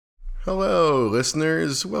Hello,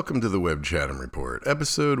 listeners. Welcome to the Webb Chatham Report,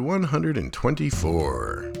 episode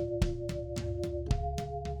 124.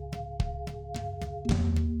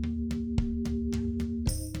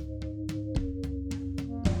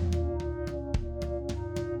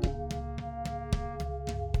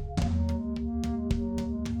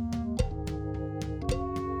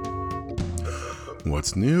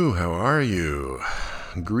 What's new? How are you?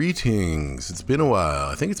 Greetings. It's been a while.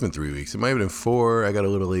 I think it's been 3 weeks. It might have been 4. I got a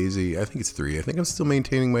little lazy. I think it's 3. I think I'm still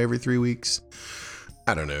maintaining my every 3 weeks.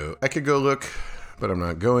 I don't know. I could go look, but I'm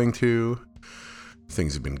not going to.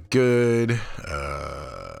 Things have been good.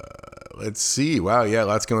 Let's see. Wow, yeah,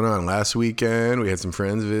 lots going on. Last weekend, we had some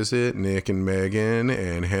friends visit, Nick and Megan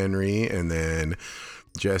and Henry, and then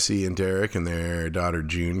Jesse and Derek and their daughter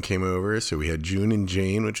June came over. So we had June and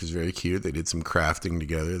Jane, which was very cute. They did some crafting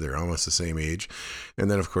together. They're almost the same age.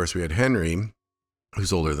 And then, of course, we had Henry,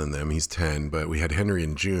 who's older than them. He's 10, but we had Henry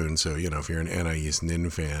and June. So, you know, if you're an Anais Nin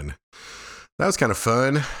fan, that was kind of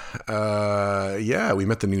fun. Yeah, we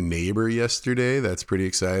met the new neighbor yesterday. That's pretty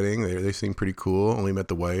exciting. They seem pretty cool. Only met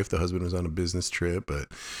the wife. The husband was on a business trip, but,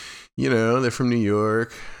 you know, they're from New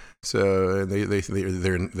York. So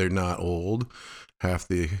they're not old. Half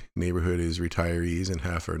the neighborhood is retirees and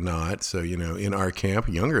half are not. So, you know, in our camp,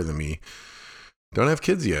 younger than me, don't have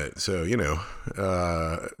kids yet. So, you know,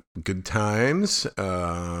 good times.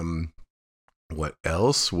 What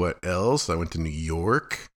else? I went to New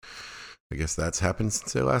York. I guess that's happened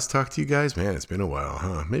since I last talked to you guys. Man, it's been a while,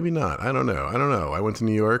 huh? Maybe not. I don't know. I went to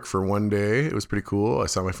New York for one day. It was pretty cool. I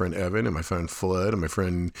saw my friend Evan and my friend Flood and my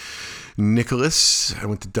friend Nicholas. I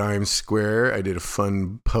went to Dime Square. I did a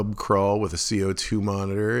fun pub crawl with a CO2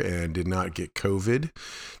 monitor and did not get COVID.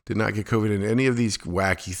 Did not get COVID in any of these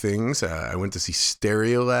wacky things. I went to see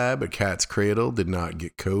Stereolab at Cat's Cradle. Did not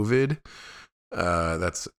get COVID.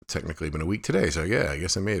 That's technically been a week today. So yeah, I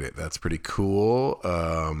guess I made it. That's pretty cool.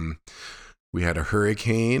 We had a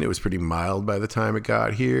hurricane. It was pretty mild by the time it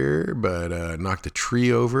got here, but knocked a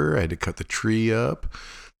tree over. I had to cut the tree up.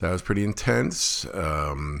 That was pretty intense.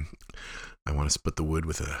 I want to split the wood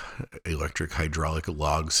with a electric hydraulic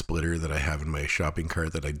log splitter that I have in my shopping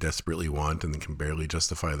cart that I desperately want and can barely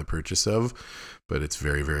justify the purchase of, but it's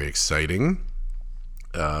very, very exciting.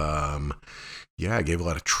 Yeah, I gave a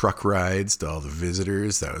lot of truck rides to all the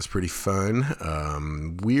visitors. That was pretty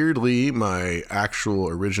fun. Weirdly, my actual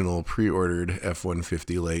original pre-ordered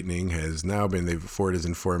F-150 Lightning has now been, Ford has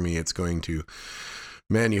informed me it's going to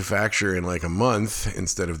manufacture in like a month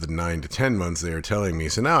instead of the 9 to 10 months they were telling me.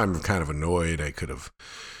 So now I'm kind of annoyed. I could have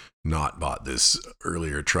not bought this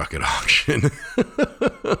earlier truck at auction.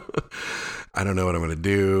 I don't know what I'm going to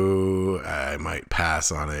do. I might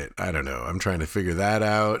pass on it. I don't know. I'm trying to figure that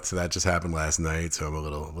out. So that just happened last night. So I'm a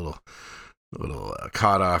little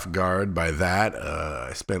caught off guard by that.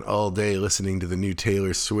 I spent all day listening to the new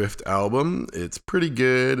Taylor Swift album. It's pretty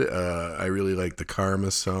good. I really like the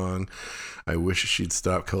Karma song. I wish she'd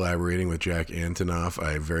stop collaborating with Jack Antonoff.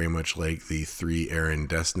 I very much like the 3 Aaron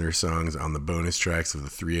Dessner songs on the bonus tracks of the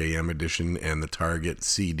 3 a.m. edition and the Target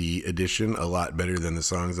CD edition a lot better than the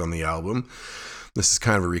songs on the album. This is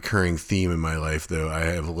kind of a recurring theme in my life, though. I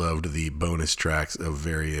have loved the bonus tracks of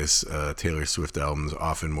various Taylor Swift albums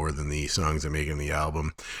often more than the songs that make in the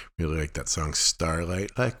album. Really like that song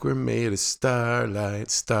Starlight, like we're made of starlight,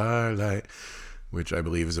 starlight, which I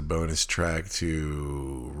believe is a bonus track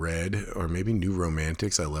to Red or maybe New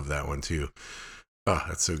Romantics. I love that one too. Oh,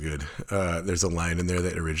 that's so good. There's a line in there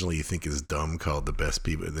that originally you think is dumb called "The Best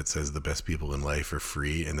People," that says the best people in life are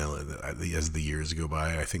free. And then as the years go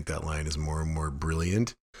by, I think that line is more and more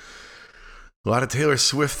brilliant. A lot of Taylor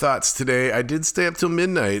Swift thoughts today. I did stay up till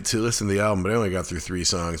midnight to listen to the album, but I only got through 3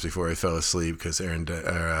 songs before I fell asleep because Jack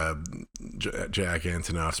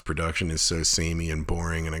Antonoff's production is so samey and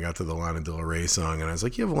boring. And I got to the Lana Del Rey song, and I was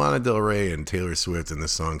like, you have Lana Del Rey and Taylor Swift, and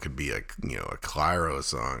this song could be a Clairo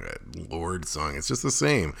song, a Lorde song. It's just the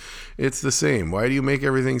same. It's the same. Why do you make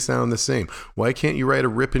everything sound the same? Why can't you write a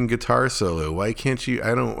ripping guitar solo? Why can't you?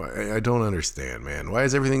 I don't understand, man. Why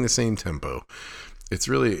is everything the same tempo? It's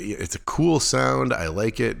a cool sound. I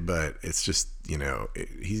like it, but it's just, you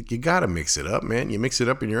got to mix it up, man. You mix it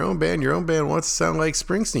up in your own band. Your own band wants to sound like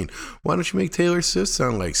Springsteen. Why don't you make Taylor Swift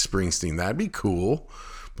sound like Springsteen? That'd be cool.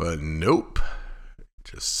 But nope. It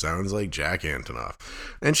just sounds like Jack Antonoff.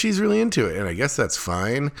 And she's really into it, and I guess that's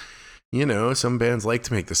fine. You know, some bands like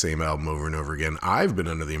to make the same album over and over again. I've been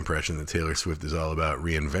under the impression that Taylor Swift is all about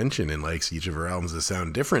reinvention and likes each of her albums to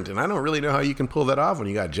sound different. And I don't really know how you can pull that off when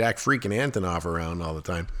you got Jack freaking Antonoff around all the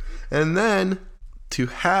time. And then to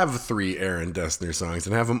have 3 Aaron Dessner songs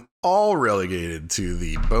and have them all relegated to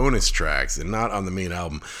the bonus tracks and not on the main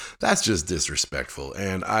album, that's just disrespectful,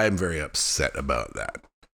 and I'm very upset about that.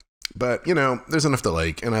 But, there's enough to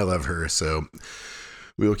like, and I love her, so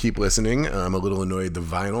we will keep listening. I'm a little annoyed the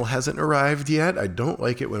vinyl hasn't arrived yet. I don't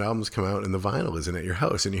like it when albums come out and the vinyl isn't at your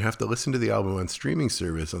house, and you have to listen to the album on streaming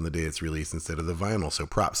service on the day it's released instead of the vinyl. So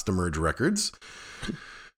props to Merge Records,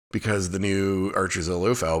 because the new Archers of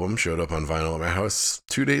Loaf album showed up on vinyl at my house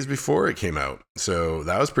 2 days before it came out. So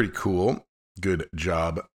that was pretty cool. Good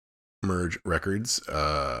job, Merge Records.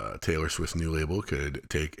 Taylor Swift's new label could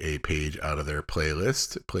take a page out of their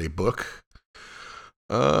playbook.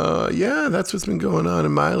 Yeah, that's what's been going on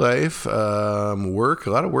in my life. Work,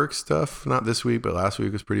 a lot of work stuff. Not this week, but last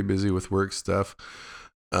week was pretty busy with work stuff.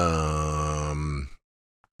 I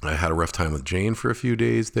had a rough time with Jane for a few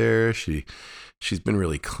days there. She's been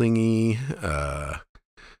really clingy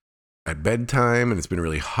at bedtime, and it's been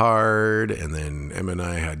really hard. And then Emma and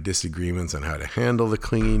I had disagreements on how to handle the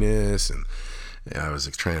clinginess. And I was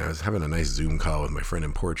having a nice Zoom call with my friend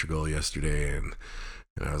in Portugal yesterday, and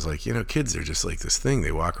I was like, kids are just like this thing.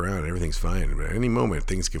 They walk around and everything's fine. But at any moment,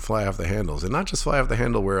 things can fly off the handles. And not just fly off the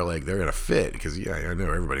handle where, like, they're in a fit, because, yeah, I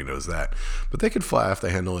know everybody knows that. But they could fly off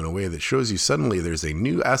the handle in a way that shows you suddenly there's a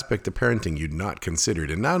new aspect of parenting you'd not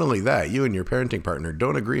considered. And not only that, you and your parenting partner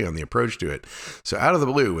don't agree on the approach to it. So out of the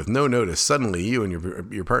blue, with no notice, suddenly you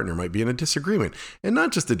and your partner might be in a disagreement. And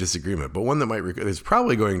not just a disagreement, but one that is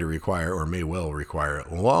probably going to require, or may well require,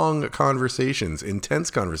 long conversations,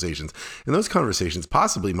 intense conversations. And those conversations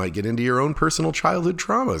possibly might get into your own personal childhood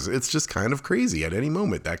traumas. It's just kind of crazy. At any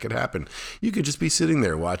moment that could happen. You could just be sitting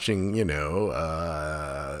there watching,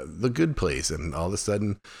 The Good Place, and all of a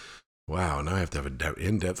sudden, wow, now I have to have an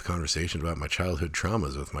in-depth conversation about my childhood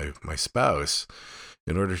traumas with my spouse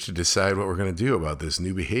in order to decide what we're going to do about this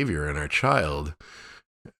new behavior in our child.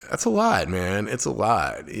 That's a lot, man. It's a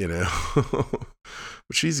lot,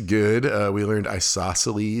 She's good. We learned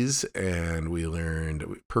isosceles, and we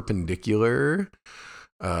learned perpendicular.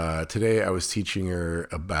 Today I was teaching her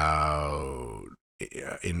about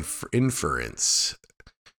inference.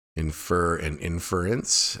 Infer and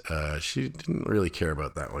inference. She didn't really care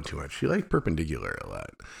about that one too much. She liked perpendicular a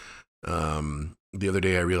lot. The other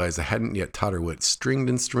day I realized I hadn't yet taught her what stringed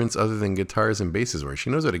instruments other than guitars and basses were.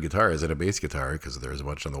 She knows what a guitar is and a bass guitar because there's a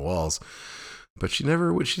bunch on the walls. But she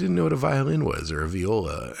didn't know what a violin was or a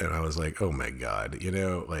viola. And I was like, oh my God,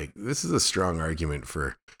 this is a strong argument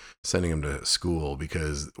for sending him to school,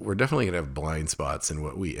 because we're definitely going to have blind spots in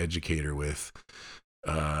what we educate her with.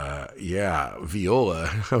 Viola.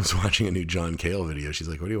 I was watching a new John Cale video. She's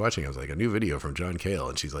like, what are you watching? I was like, a new video from John Cale.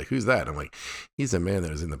 And she's like, who's that? I'm like, he's a man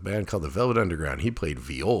that was in the band called the Velvet Underground. He played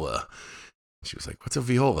viola. She was like, what's a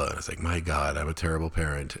viola? And I was like, my God, I'm a terrible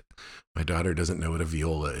parent. My daughter doesn't know what a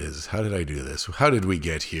viola is. How did I do this? How did we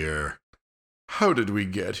get here?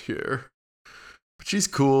 But she's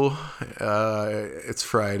cool. It's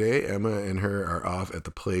Friday. Emma and her are off at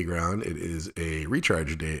the playground. It is a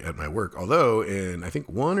recharge day at my work. Although in, I think,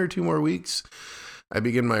 1 or 2 more weeks, I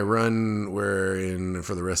begin my run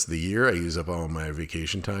for the rest of the year, I use up all my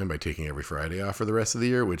vacation time by taking every Friday off for the rest of the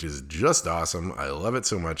year, which is just awesome. I love it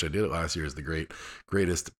so much. I did it last year as the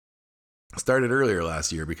greatest. Started earlier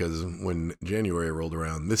last year because when January rolled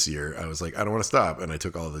around this year, I was like, I don't want to stop. And I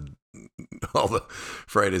took all the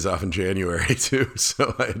Fridays off in January too.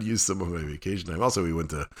 So I had used some of my vacation time. Also, we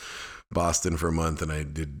went to Boston for a month, and I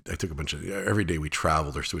took a bunch of, every day we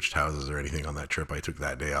traveled or switched houses or anything on that trip, I took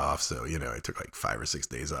that day off. So, I took like 5 or 6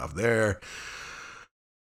 days off there.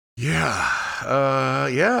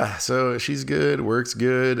 Yeah. So she's good, work's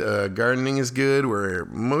good, gardening is good. We're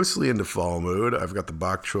mostly into fall mode. I've got the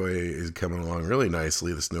bok choy is coming along really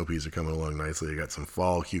nicely. The snow peas are coming along nicely. I got some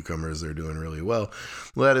fall cucumbers. They're doing really well.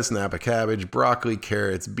 Lettuce, Napa cabbage, broccoli,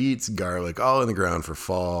 carrots, beets, garlic, all in the ground for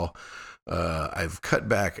fall. I've cut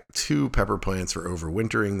back 2 pepper plants for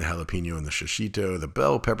overwintering, the jalapeno and the shishito. The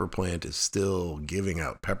bell pepper plant is still giving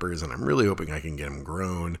out peppers, and I'm really hoping I can get them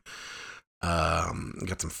grown.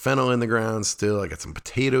 Got some fennel in the ground still. I got some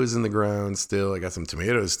potatoes in the ground still. I got some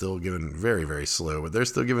tomatoes still giving very, very slow, but they're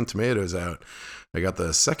still giving tomatoes out. I got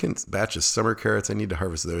the second batch of summer carrots. I need to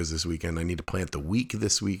harvest those this weekend. I need to plant the wheat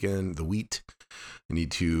this weekend. I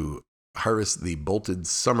need to harvest the bolted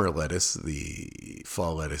summer lettuce. The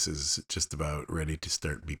fall lettuce is just about ready to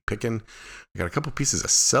start be picking. I got a couple pieces of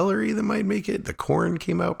celery that might make it. The corn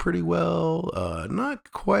came out pretty well.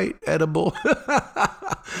 Not quite edible.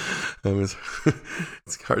 It's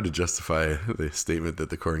hard to justify the statement that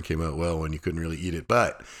the corn came out well when you couldn't really eat it,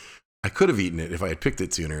 but I could have eaten it if I had picked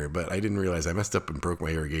it sooner, but I didn't realize I messed up and broke my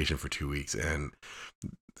irrigation for 2 weeks, and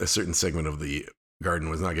a certain segment of the garden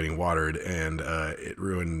was not getting watered, and it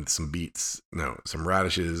ruined some some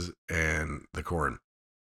radishes and the corn.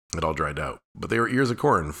 It all dried out, but they were ears of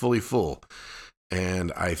corn, fully full.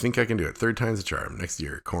 And I think I can do it. Third time's a charm. Next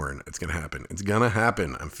year, corn. It's going to happen. It's going to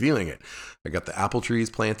happen. I'm feeling it. I got the apple trees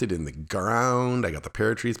planted in the ground. I got the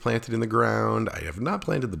pear trees planted in the ground. I have not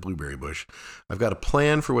planted the blueberry bush. I've got a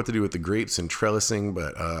plan for what to do with the grapes and trellising,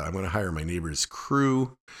 but I'm going to hire my neighbor's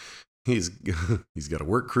crew. He's got a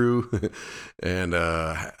work crew. And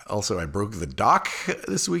also, I broke the dock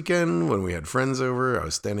this weekend when we had friends over. I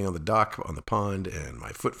was standing on the dock on the pond, and my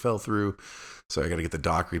foot fell through. So I got to get the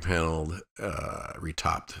dock repaneled,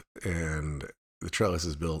 retopped, and the trellis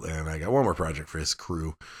is built. And I got one more project for his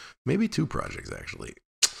crew. Maybe 2 projects, actually.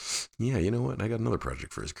 Yeah, you know what? I got another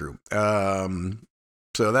project for his crew.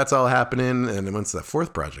 So that's all happening. And then once that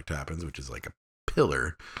 4th project happens, which is like a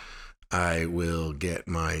pillar, I will get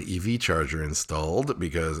my EV charger installed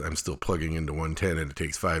because I'm still plugging into 110 and it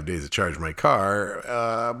takes 5 days to charge my car.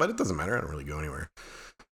 But it doesn't matter. I don't really go anywhere.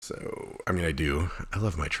 So, I mean, I do. I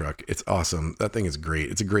love my truck. It's awesome. That thing is great.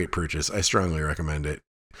 It's a great purchase. I strongly recommend it.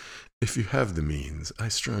 If you have the means, I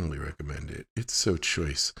strongly recommend it. It's so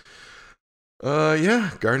choice. Yeah,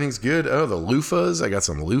 gardening's good. Oh, the loofahs. I got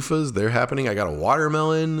some loofahs. They're happening. I got a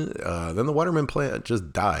watermelon. Then the watermelon plant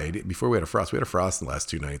just died before we had a frost. We had a frost in the last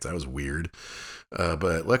 2 nights. That was weird.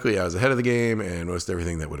 But luckily I was ahead of the game, and most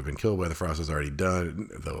everything that would have been killed by the frost was already done.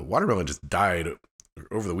 The watermelon just died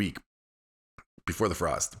over the week before the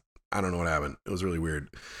frost. I don't know what happened. It was really weird.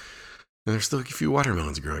 And there's still a few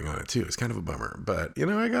watermelons growing on it too. It's kind of a bummer, but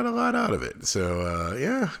I got a lot out of it. So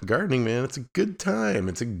yeah, gardening, man, it's a good time.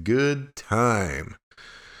 It's a good time.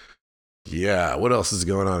 Yeah, what else is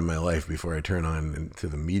going on in my life before I turn on into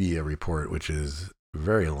the media report, which is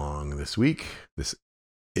very long this week, this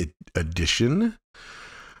edition.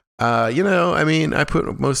 I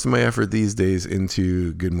put most of my effort these days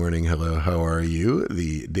into good morning, hello, how are you?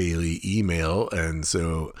 The daily email. And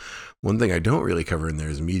so one thing I don't really cover in there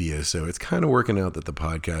is media. So it's kind of working out that the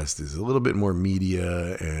podcast is a little bit more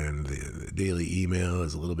media and the daily email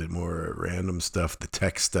is a little bit more random stuff, the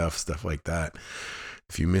tech stuff like that.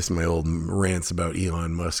 If you miss my old rants about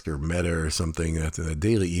Elon Musk or Meta or something, that's the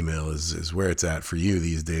daily email is where it's at for you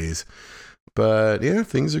these days. But yeah,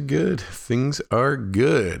 things are good. Things are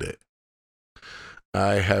good.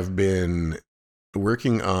 I have been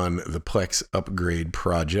working on the Plex upgrade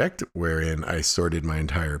project, wherein I sorted my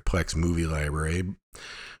entire Plex movie library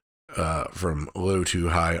from low to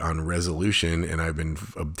high on resolution, and I've been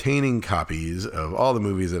obtaining copies of all the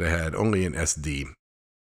movies that I had only in SD.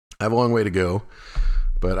 I have a long way to go,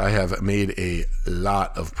 but I have made a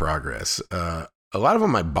lot of progress. A lot of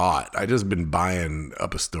them I bought. I just been buying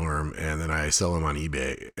up a storm, and then I sell them on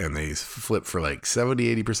eBay, and they flip for like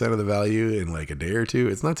 70-80% of the value in like a day or two.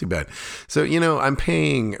 It's not too bad. So, I'm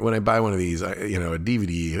paying when I buy one of these, a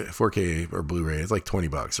DVD, 4K or Blu-ray, it's like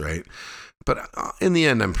 $20, right? But in the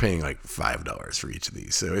end, I'm paying like $5 for each of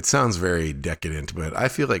these. So it sounds very decadent, but I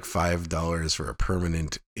feel like $5 for a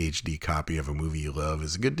permanent HD copy of a movie you love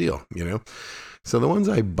is a good deal, So the ones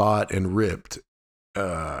I bought and ripped,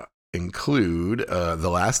 include the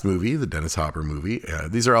last movie, the Dennis Hopper movie.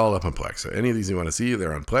 These are all up on Plex. So any of these you want to see,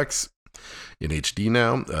 they're on Plex in HD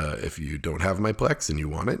now. If you don't have my Plex and you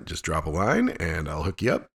want it, just drop a line and I'll hook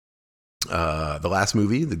you up. The last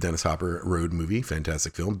movie, the Dennis Hopper Road movie,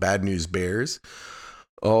 fantastic film. Bad News Bears.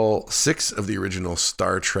 All 6 of the original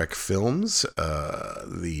Star Trek films,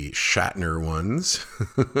 the Shatner ones.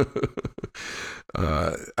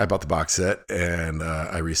 I bought the box set and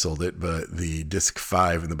I resold it, but the disc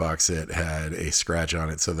 5 in the box set had a scratch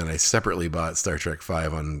on it. So then I separately bought Star Trek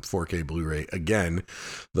 5 on 4K Blu-ray again,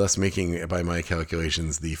 thus making, by my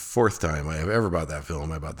calculations, the 4th time I have ever bought that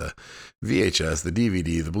film. I bought the VHS, the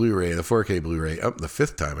DVD, the Blu-ray, the 4K Blu-ray, the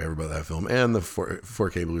 5th time I ever bought that film, and the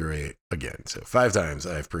 4K Blu-ray again. So 5 times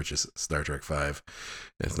I've purchased Star Trek 5.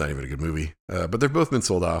 It's not even a good movie, but they've both been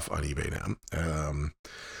sold off on eBay now.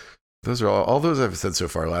 Those are all those I've said so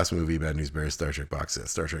far. Last movie, Bad News Bears, Star Trek box set,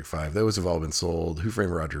 Star Trek 5. Those have all been sold. Who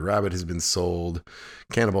Framed Roger Rabbit has been sold.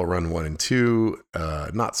 Cannonball Run 1 and 2,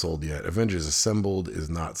 not sold yet. Avengers Assembled is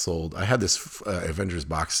not sold. I had this Avengers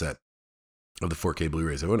box set of the 4K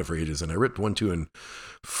Blu-rays. I owned it for ages, and I ripped 1, 2, and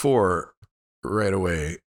 4 right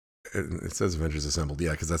away. It says Avengers Assembled.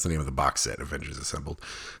 Yeah, because that's the name of the box set, Avengers Assembled.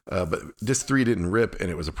 But disc 3 didn't rip, and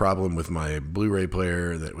it was a problem with my Blu-ray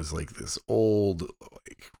player that was like this old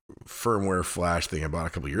firmware flash thing I bought a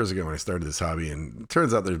couple years ago when I started this hobby. And it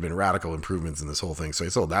turns out there's been radical improvements in this whole thing. So I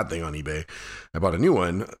sold that thing on eBay. I bought a new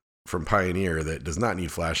one from Pioneer that does not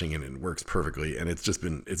need flashing and it works perfectly. And it's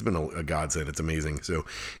been a godsend. It's amazing. So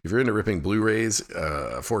if you're into ripping Blu-rays,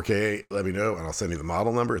 4K, let me know and I'll send you the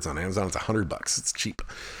model number. It's on Amazon. It's $100. It's cheap.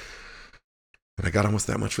 And I got almost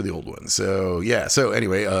that much for the old one. So yeah. So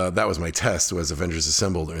anyway, that was my test. Was Avengers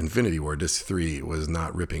Assembled Infinity War Disc 3 was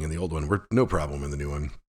not ripping in the old one. We're no problem in the new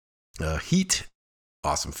one. Heat,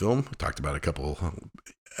 awesome film. I talked about it a couple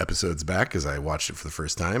episodes back because I watched it for the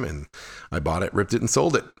first time and I bought it, ripped it, and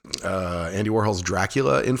sold it. Andy Warhol's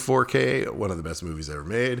Dracula in 4K, one of the best movies ever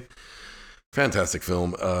made. Fantastic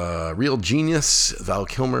film. Real Genius, Val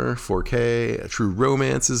Kilmer, 4K. True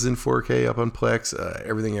Romance is in 4K up on Plex.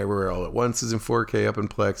 Everything Everywhere All at Once is in 4K up on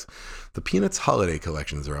Plex. The Peanuts Holiday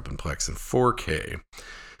Collections are up in Plex in 4K.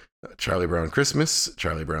 Charlie Brown Christmas,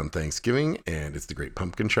 Charlie Brown Thanksgiving, and It's the Great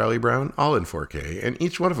Pumpkin Charlie Brown, all in 4K. And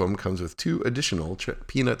each one of them comes with 2 additional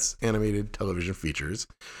Peanuts animated television features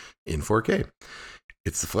in 4K.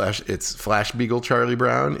 It's Flash Beagle Charlie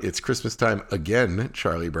Brown, It's Christmas Time Again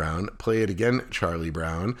Charlie Brown, Play It Again Charlie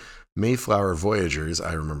Brown, Mayflower Voyagers.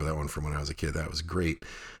 I remember that one from when I was a kid. That was great.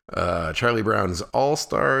 Charlie Brown's All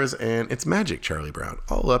Stars, and It's Magic Charlie Brown,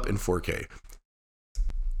 all up in 4K.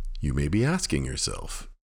 You may be asking yourself,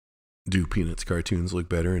 do Peanuts cartoons look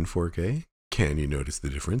better in 4K? Can you notice the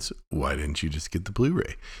difference? Why didn't you just get the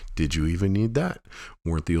Blu-ray? Did you even need that?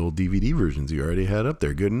 Weren't the old DVD versions you already had up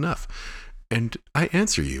there good enough? And I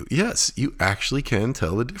answer you, yes, you actually can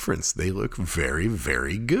tell the difference. They look very,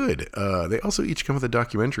 very good. They also each come with a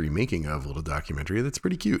documentary, making of little documentary that's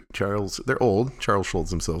pretty cute. They're old. Charles Schultz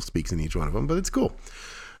himself speaks in each one of them, but it's cool.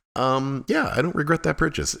 Yeah, I don't regret that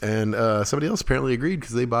purchase. And somebody else apparently agreed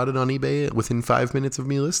because they bought it on eBay within 5 minutes of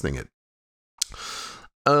me listing it.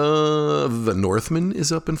 The Northman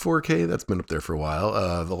is up in 4K. That's been up there for a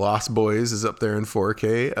while. The Lost Boys is up there in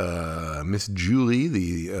 4K. Miss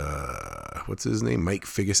Julie, what's his name? Mike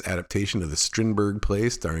Figgis adaptation of the Strindberg play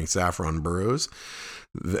starring Saffron Burrows.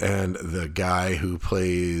 And the guy who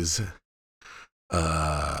plays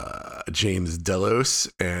James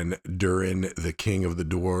Delos and Durin, the King of the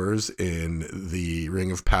Dwarves in the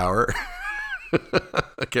Ring of Power.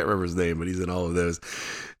 I can't remember his name, but he's in all of those.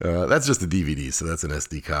 That's just a DVD, so that's an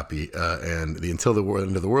SD copy. And the Until the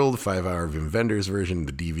End of the World 5-hour Vim Vendors version,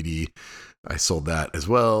 the DVD, I sold that as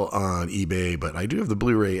well on eBay, but I do have the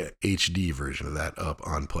Blu-ray HD version of that up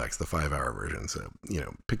on Plex, the 5-hour version. So,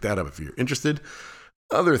 pick that up if you're interested.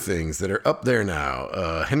 Other things that are up there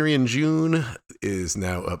now. Henry and June is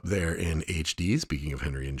now up there in HD, speaking of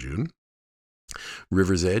Henry and June.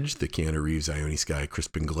 River's Edge, the Keanu Reeves, Ione Skye,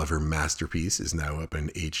 Crispin Glover masterpiece, is now up in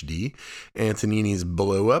HD. Antonini's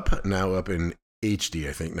Blow Up, now up in HD,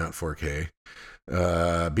 I think, not 4K.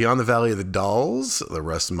 Beyond the Valley of the Dolls, the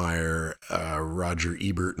Russ Meyer, Roger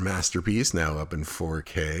Ebert masterpiece, now up in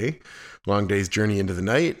 4K. Long Day's Journey into the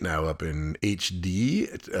Night, now up in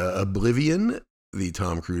HD. Oblivion, the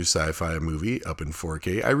Tom Cruise sci-fi movie, up in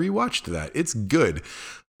 4K. I rewatched that. It's good.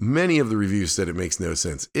 Many of the reviews said it makes no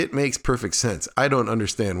sense. It makes perfect sense. I don't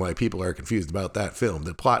understand why people are confused about that film.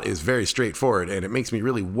 The plot is very straightforward, and it makes me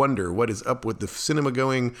really wonder what is up with the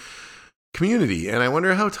cinema-going community. And I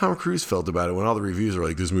wonder how Tom Cruise felt about it when all the reviews were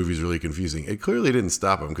like, this movie's really confusing. It clearly didn't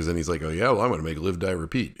stop him, because then he's like, oh yeah, well, I'm going to make Live, Die,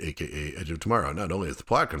 Repeat, a.k.a. Edge of Tomorrow. Not only is the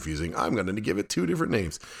plot confusing, I'm going to give it 2 different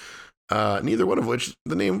names. Neither one of which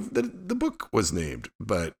the book was named.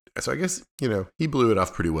 But so I guess, he blew it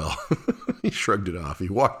off pretty well. He shrugged it off. He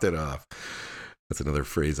walked it off. That's another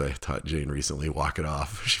phrase I taught Jane recently, walk it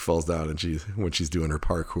off. She falls down and when she's doing her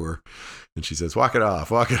parkour and she says, walk it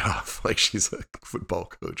off, like she's a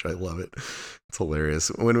football coach. I love it. It's hilarious.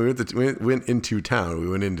 When we went into town, we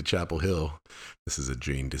went into Chapel Hill. This is a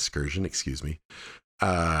Jane discursion, excuse me.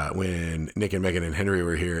 When Nick and Megan and Henry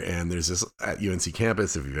were here, and there's this at UNC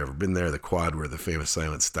campus, if you've ever been there, the quad where the famous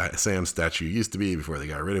Silent Sam statue used to be before they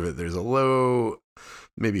got rid of it, there's a low,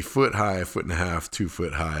 maybe foot high, 1.5 feet, 2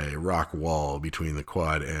 foot high rock wall between the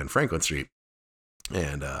quad and Franklin Street.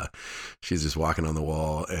 And she's just walking on the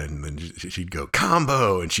wall, and then she'd go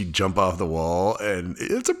combo, and she'd jump off the wall, and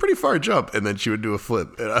it's a pretty far jump, and then she would do a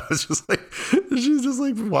flip. And I was just like, she's just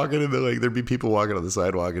like walking into, like, there'd be people walking on the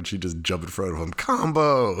sidewalk, and she'd just jump in front of them,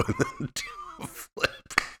 combo, and then do a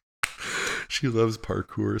flip. She loves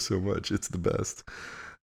parkour so much. It's the best.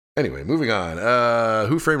 Anyway, moving on.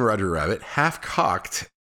 Who Framed Roger Rabbit? Half Cocked.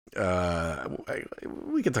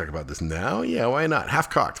 We can talk about this now. Yeah, why not? Half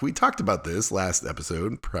Cocked. We talked about this last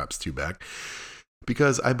episode, perhaps 2 back,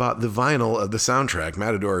 because I bought the vinyl of the soundtrack.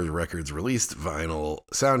 Matador Records released vinyl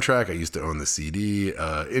soundtrack. I used to own the CD.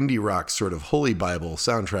 Indie rock sort of holy Bible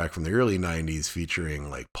soundtrack from the early 90s featuring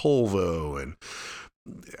like Polvo and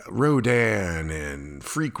Rodan and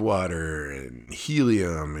Freakwater and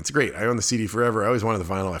Helium. It's great. I own the CD forever. I always wanted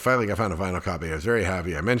the vinyl. I finally found a vinyl copy. I was very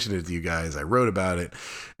happy. I mentioned it to you guys. I wrote about it,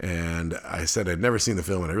 and I said I'd never seen the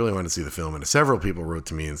film, and I really wanted to see the film. And several people wrote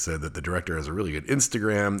to me and said that the director has a really good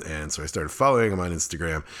Instagram, and so I started following him on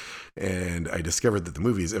Instagram, and I discovered that the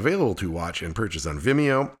movie is available to watch and purchase on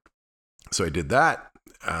Vimeo. So I did that,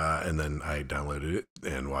 and then I downloaded it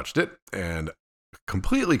and watched it, and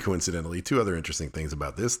completely coincidentally, two other interesting things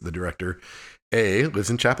about this. The director, lives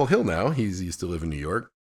in Chapel Hill now. He used to live in New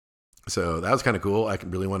York. So that was kind of cool. I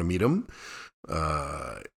really want to meet him.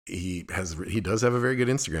 He does have a very good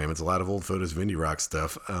Instagram. It's a lot of old photos of indie rock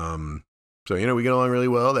stuff. So, we get along really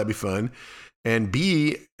well. That'd be fun. And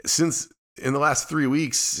B, since in the last 3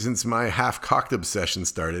 weeks, since my half-cocked obsession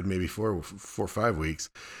started, maybe four or 5 weeks,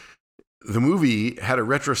 the movie had a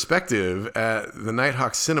retrospective at the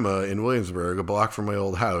Nighthawk Cinema in Williamsburg, a block from my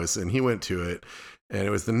old house, and he went to it, and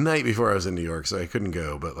it was the night before I was in New York, so I couldn't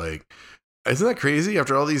go, but isn't that crazy?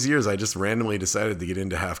 After all these years, I just randomly decided to get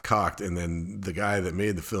into Half Cocked, and then the guy that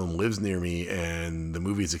made the film lives near me, and the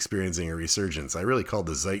movie's experiencing a resurgence. I really called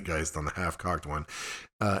the zeitgeist on the Half Cocked one.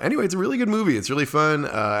 Anyway, it's a really good movie. It's really fun.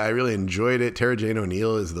 I really enjoyed it. Tara Jane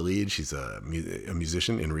O'Neill is the lead. She's a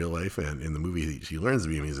musician in real life, and in the movie, she learns to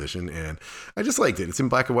be a musician, and I just liked it. It's in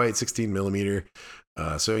black and white, 16 millimeter.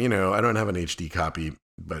 So, I don't have an HD copy,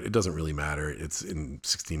 but it doesn't really matter. It's in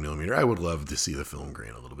 16 millimeter. I would love to see the film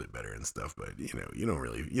grain a little bit better and stuff, but you don't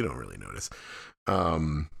really notice.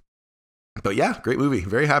 But yeah, great movie.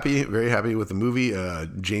 Very happy with the movie.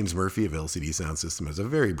 James Murphy of LCD Sound System has a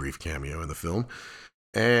very brief cameo in the film.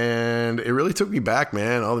 And it really took me back,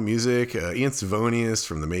 man. All the music, Ian Savonius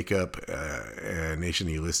from The Makeup, and Nation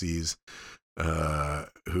Ulysses,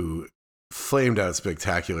 who flamed out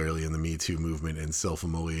spectacularly in the Me Too movement and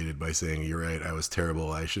self-immolated by saying, "You're right, I was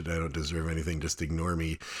terrible. I don't deserve anything. Just ignore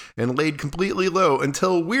me," and laid completely low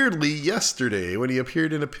until weirdly yesterday when he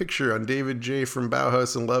appeared in a picture on David J. from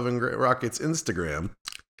Bauhaus and Love and Rocket's Instagram.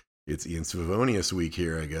 It's Ian Savonius week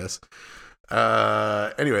here, I guess.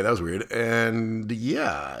 Anyway, that was weird. And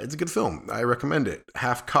yeah, it's a good film. I recommend it.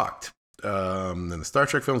 Half Cocked. Then the Star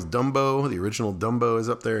Trek films, Dumbo, the original Dumbo is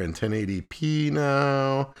up there in 1080p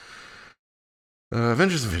now.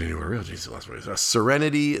 Avengers Infinity War, real Jesus, last place.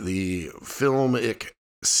 Serenity, the filmic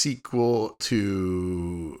sequel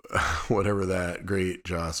to whatever that great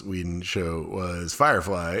Joss Whedon show was.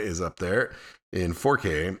 Firefly is up there in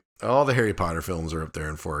 4K. All the Harry Potter films are up there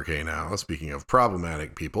in 4K now. Speaking of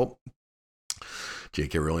problematic people,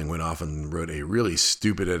 J.K. Rowling went off and wrote a really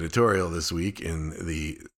stupid editorial this week in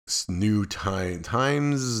the New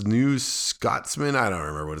Times, New Scotsman. I don't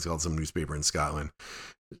remember what it's called, some newspaper in Scotland.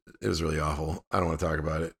 It was really awful. I don't want to talk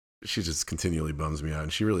about it. She just continually bums me out,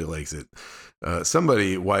 and she really likes it.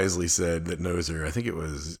 Somebody wisely said that knows her. I think it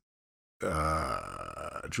was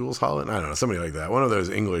Jules Holland. I don't know, somebody like that. One of those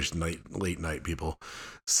English late night people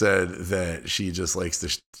said that she just likes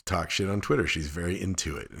to talk shit on Twitter. She's very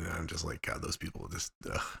into it, and I'm just like, God, those people just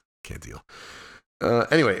can't deal.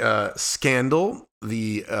 Anyway, Scandal,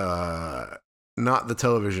 the not the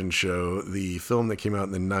television show, the film that came out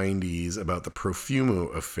in the 90s about the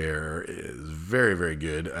Profumo affair, is very, very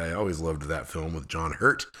good. I always loved that film with John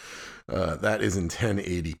Hurt. That is in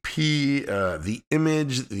 1080p. The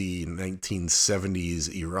Image, the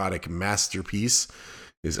 1970s erotic masterpiece,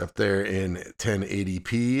 is up there in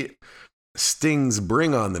 1080p. Sting's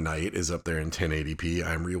Bring on the Night is up there in 1080p.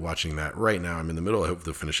 I'm rewatching that right now. I'm in the middle. I hope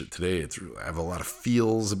to finish it today. I have a lot of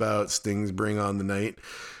feels about Sting's Bring on the Night.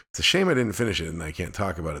 It's a shame I didn't finish it and I can't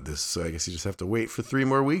talk about it so I guess you just have to wait for 3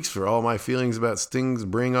 more weeks for all my feelings about Sting's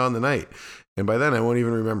Bring on the Night. And by then I won't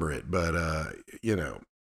even remember it. But,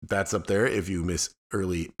 that's up there if you miss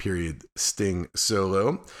early period Sting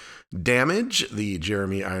solo. Damage, the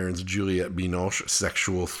Jeremy Irons, Juliette Binoche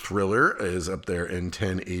sexual thriller, is up there in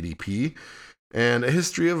 1080p. And A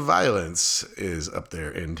History of Violence is up there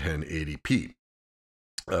in 1080p.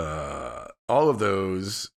 All of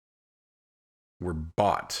those were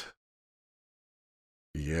bought.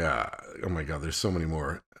 Yeah. Oh my God, there's so many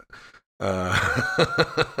more.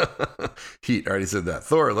 Heat, I already said that.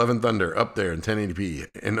 Thor, Love and Thunder, up there in 1080p.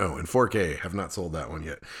 And in 4K. Have not sold that one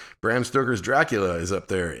yet. Bram Stoker's Dracula is up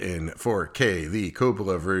there in 4K, the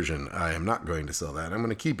Coppola version. I am not going to sell that. I'm going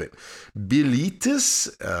to keep it. Bilitis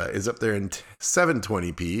is up there in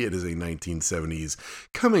 720p. It is a 1970s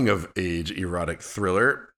coming-of-age erotic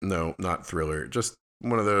thriller. No, not thriller. Just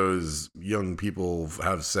one of those young people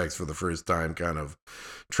have sex for the first time kind of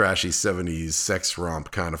trashy 70s sex romp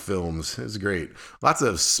kind of films. It's great. Lots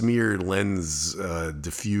of smeared lens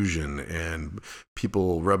diffusion and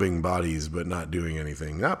people rubbing bodies but not doing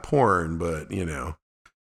anything. Not porn, but,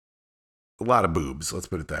 A lot of boobs, let's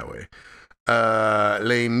put it that way.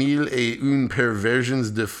 Les Mille et Une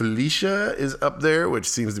Perversions de Felicia is up there, which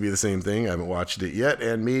seems to be the same thing. I haven't watched it yet.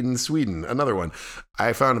 And Made in Sweden, another one.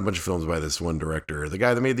 I found a bunch of films by this one director, the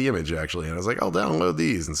guy that made The Image, actually. And I was like, I'll download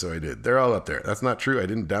these. And so I did. They're all up there. That's not true. I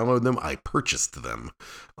didn't download them. I purchased them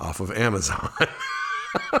off of Amazon.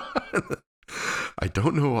 I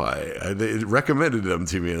don't know why. They recommended them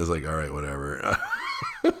to me. And I was like, all right, whatever.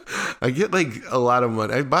 I get like a lot of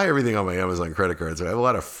money. I buy everything on my Amazon credit card, so I have a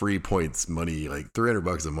lot of free points money, like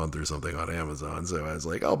 $300 a month or something on Amazon. So I was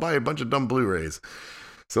like, I'll buy a bunch of dumb Blu-rays.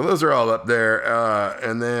 So those are all up there.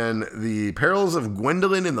 And then The Perils of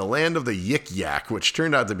Gwendolyn in the Land of the Yik Yak, which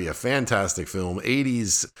turned out to be a fantastic film.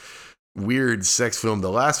 80s weird sex film.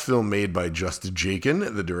 The last film made by Just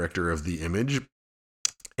Jakin, the director of The Image.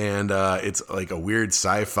 And it's like a weird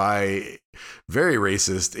sci-fi, very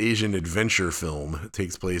racist Asian adventure film. It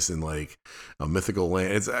takes place in like a mythical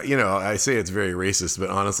land. It's, I say it's very racist, but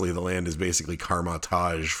honestly, the land is basically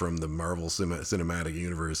Karmatage from the Marvel cinematic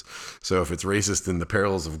universe. So if it's racist in The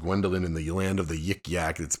Perils of Gwendolyn in the Land of the Yik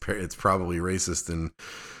Yak, it's probably racist in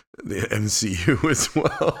the MCU as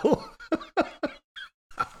well.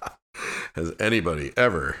 Has anybody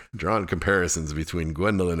ever drawn comparisons between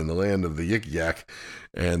Gwendolyn in the Land of the Yik Yak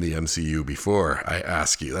and the MCU before? I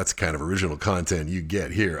ask you. That's the kind of original content you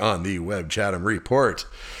get here on the Webb Chatham Report.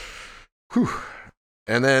 Whew.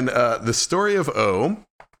 And then The Story of O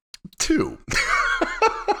 2.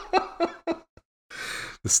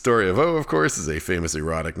 The Story of O, of course, is a famous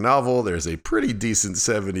erotic novel. There's a pretty decent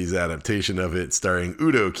 70s adaptation of it starring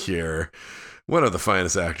Udo Kier, one of the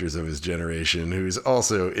finest actors of his generation, who's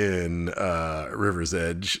also in River's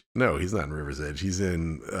Edge. No, he's not in River's Edge. He's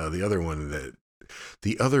in the other one,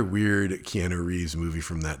 the other weird Keanu Reeves movie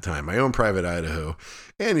from that time, My Own Private Idaho.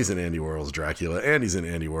 And he's in Andy Warhol's Dracula, and he's in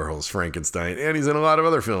Andy Warhol's Frankenstein, and he's in a lot of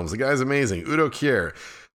other films. The guy's amazing, Udo Kier.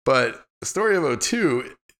 But The Story of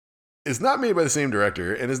O2 is not made by the same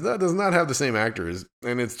director, and does not have the same actors.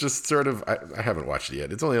 And it's just sort of, I haven't watched it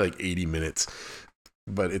yet. It's only like 80 minutes.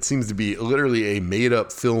 But it seems to be literally a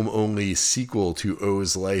made-up film-only sequel to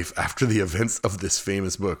O's life after the events of this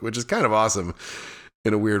famous book, which is kind of awesome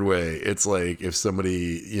in a weird way. It's like if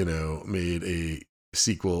somebody, made a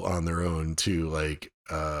sequel on their own to like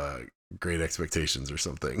Great Expectations or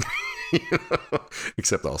something,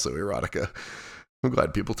 except also erotica. I'm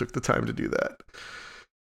glad people took the time to do that.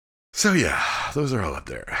 So yeah, those are all up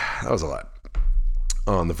there. That was a lot.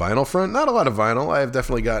 On the vinyl front, not a lot of vinyl. I have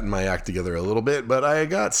definitely gotten my act together a little bit, but I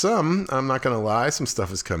got some. I'm not going to lie. Some stuff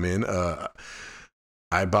has come in.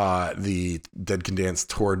 I bought the Dead Can Dance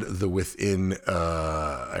Toward the Within.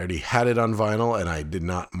 I already had it on vinyl, and I did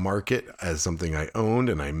not mark it as something I owned,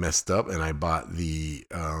 and I messed up, and I bought the,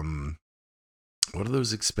 what are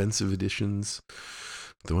those expensive editions?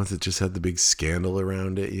 The ones that just had the big scandal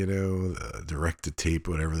around it, the direct-to-tape,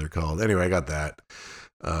 whatever they're called. Anyway, I got that.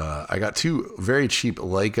 I got two very cheap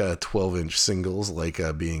Leica 12-inch singles,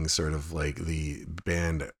 Leica being sort of like the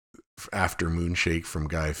band after Moonshake from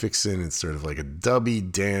Guy Fixin. It's sort of like a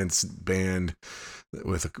dubby dance band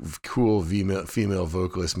with a cool female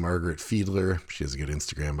vocalist, Margaret Fiedler. She has a good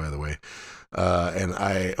Instagram, by the way. And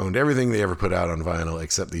I owned everything they ever put out on vinyl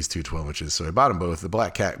except these two 12-inches. So I bought them both, the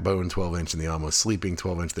Black Cat Bone 12-inch and the Almost Sleeping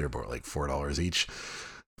 12-inch. They were about like $4 each.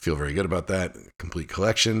 Feel very good about that. Complete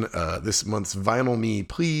collection. This month's Vinyl Me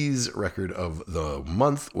Please record of the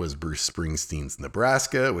month was Bruce Springsteen's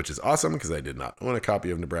Nebraska, which is awesome because I did not own a copy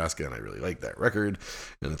of Nebraska and I really like that record.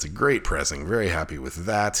 And it's a great pressing. Very happy with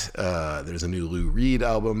that. There's a new Lou Reed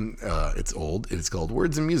album. It's old. It's called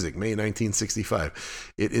Words and Music, May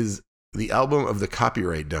 1965. It is the album of the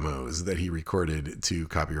copyright demos that he recorded to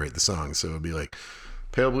copyright the song. So it'd be like,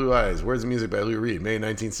 Pale Blue Eyes, Words of Music by Lou Reed, May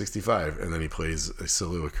 1965. And then he plays a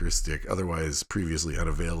solo acoustic, otherwise previously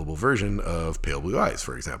unavailable version of Pale Blue Eyes,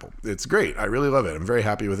 for example. It's great. I really love it. I'm very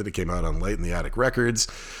happy with it. It came out on Light in the Attic Records.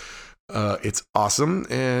 It's awesome,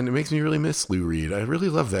 and it makes me really miss Lou Reed. I really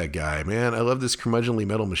love that guy, man. I love this curmudgeonly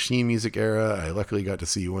Metal Machine music era. I luckily got to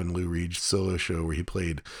see one Lou Reed solo show where he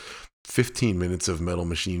played 15 minutes of Metal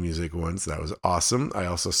Machine music once. That was awesome. I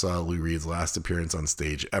also saw Lou Reed's last appearance on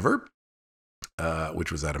stage ever,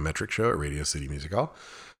 which was at a Metric show at Radio City Music Hall.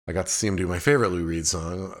 I got to see him do my favorite Lou Reed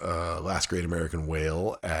song, Last Great American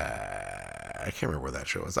Whale. I can't remember where that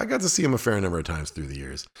show was. I got to see him a fair number of times through the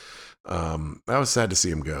years. I was sad to see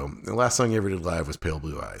him go. The last song he ever did live was Pale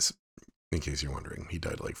Blue Eyes, in case you're wondering. He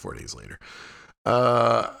died like 4 days later.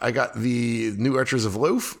 I got the new Archers of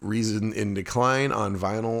Loaf, Reason in Decline on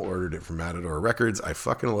vinyl, ordered it from Matador Records. I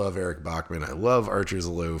fucking love Eric Bachman. I love Archers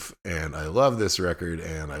of Loaf, and I love this record,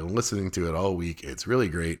 and I'm listening to it all week. It's really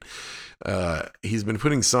great. He's been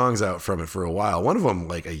putting songs out from it for a while. One of them,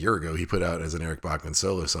 like a year ago, he put out as an Eric Bachman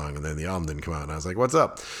solo song, and then the album didn't come out, and I was like, what's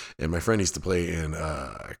up? And my friend used to play in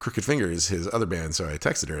Crooked Fingers, his other band, so I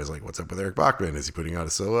texted her. I was like, what's up with Eric Bachman? Is he putting out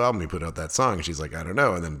a solo album? He put out that song, and she's like, I don't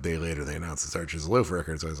know. And then a day later, they announced this Archers of Loaf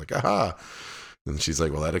record, so I was like, aha. And she's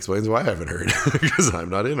like, well, that explains why I haven't heard, because I'm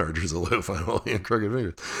not in Archers of Loaf. I'm only in Crooked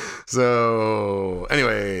Fingers. So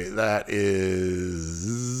anyway, that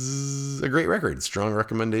is a great record. Strong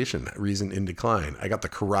recommendation. Reason in Decline. I got the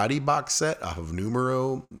Karate box set off of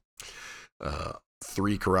Numero.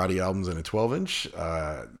 3 Karate albums and a 12-inch.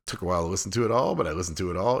 Took a while to listen to it all, but I listened to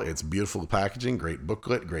it all. It's beautiful packaging, great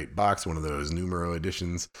booklet, great box, one of those Numero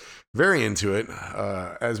editions. Very into it.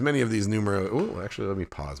 As many of these Numero... Oh, actually, let me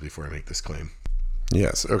pause before I make this claim.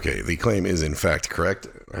 Yes, okay, the claim is in fact correct.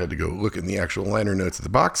 I had to go look in the actual liner notes of the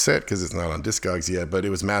box set because it's not on Discogs yet, but it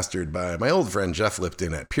was mastered by my old friend Jeff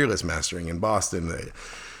Lipton at Peerless Mastering in Boston, a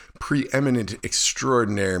preeminent,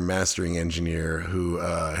 extraordinary mastering engineer who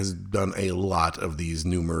has done a lot of these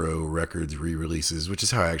Numero Records re-releases, which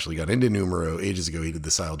is how I actually got into Numero ages ago. He did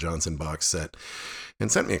the Sile Johnson box set and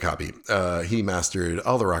sent me a copy. He mastered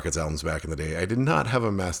all the Rockets albums back in the day. I did not have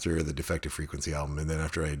him master the Defective Frequency album, and then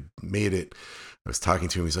after I made it, I was talking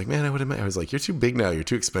to him. He's like, man, I was like, you're too big now. You're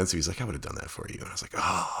too expensive. He's like, I would have done that for you. And I was like,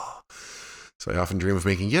 oh. So I often dream of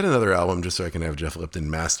making yet another album just so I can have Jeff Lipton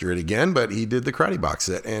master it again. But he did the Karate box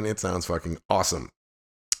set, and it sounds fucking awesome.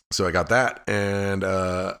 So I got that. And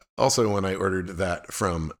also when I ordered that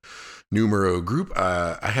from Numero Group,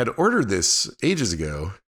 I had ordered this ages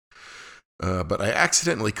ago. But I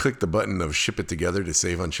accidentally clicked the button of ship it together to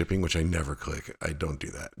save on shipping, which I never click. I don't do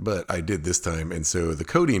that. But I did this time. And so the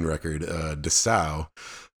Codeine record, Dessau,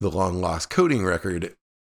 the long lost Codeine record,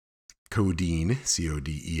 Codeine,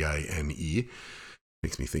 Codeine,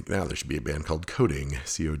 makes me think now there should be a band called Coding,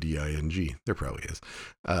 Coding. There probably is.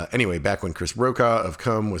 Anyway, back when Chris Brokaw of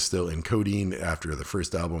Come was still in Codeine after the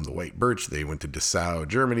first album, The White Birch, they went to Dessau,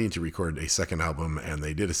 Germany to record a second album, and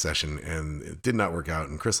they did a session, and it did not work out,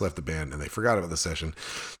 and Chris left the band, and they forgot about the session.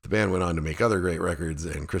 The band went on to make other great records,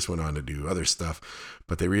 and Chris went on to do other stuff,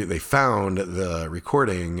 but they found the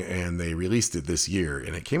recording, and they released it this year,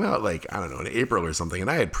 and it came out like, I don't know, in April or something, and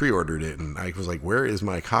I had pre-ordered it, and I was like, where is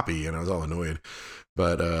my copy? And I was all annoyed.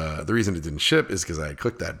 But the reason it didn't ship is because I had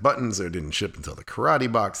clicked that button, so it didn't ship until the Karate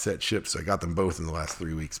box set shipped. So I got them both in the last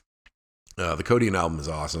 3 weeks. The Codeine album is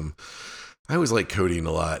awesome. I always like Codeine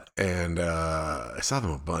a lot, and I saw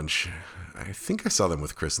them a bunch. I think I saw them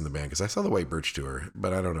with Chris in the band because I saw the White Birch tour,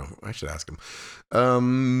 but I don't know. I should ask him.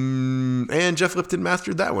 And Jeff Lipton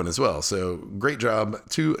mastered that one as well. So great job.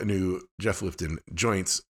 2 new Jeff Lipton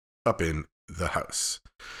joints up in the house.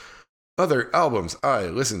 Other albums I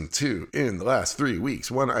listened to in the last 3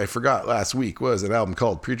 weeks. One I forgot last week was an album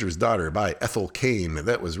called Preacher's Daughter by Ethel Cain.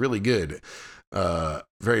 That was really good.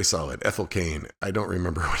 Very solid. Ethel Cain. I don't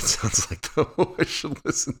remember what it sounds like, though. I should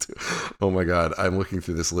listen to. Oh my God. I'm looking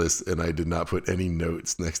through this list and I did not put any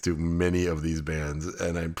notes next to many of these bands.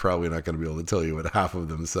 And I'm probably not going to be able to tell you what half of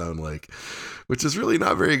them sound like, which is really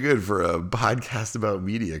not very good for a podcast about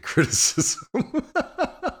media criticism.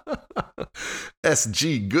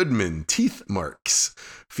 S.G. Goodman, Teeth Marks,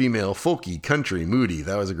 female, folky, country, moody.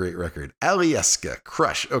 That was a great record. Alieska,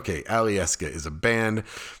 Crush. Okay, Alieska is a band.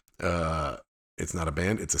 It's not a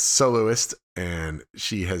band, it's a soloist, and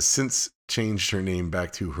she has since changed her name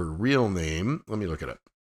back to her real name. Let me look it up.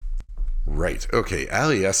 Right. Okay.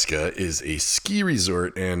 Alieska is a ski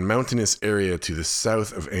resort and mountainous area to the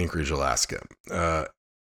south of Anchorage, Alaska.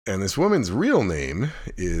 And this woman's real name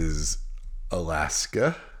is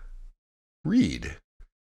Alaska Reed.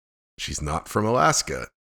 She's not from Alaska.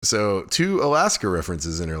 So 2 Alaska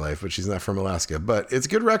references in her life, but she's not from Alaska. But it's a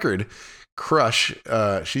good record. Crush.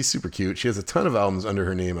 She's super cute. She has a ton of albums under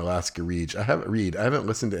her name, Alaska Reed. I haven't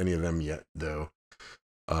listened to any of them yet, though.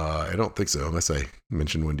 I don't think so, unless I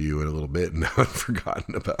mentioned one to you in a little bit and now I've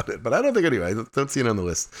forgotten about it. But I don't think anyway. I don't see it on the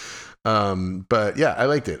list. But yeah, I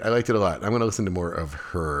liked it. I liked it a lot. I'm going to listen to more of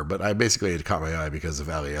her. But I basically had caught my eye because of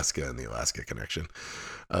Alieska and the Alaska connection.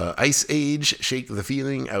 Ice Age, Shake the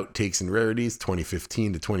Feeling, Outtakes and Rarities,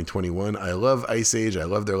 2015 to 2021. I love Ice Age. I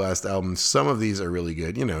love their last album. Some of these are really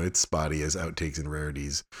good. You know, it's spotty as Outtakes and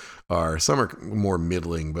Rarities are. Some are more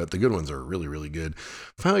middling, but the good ones are really, really good.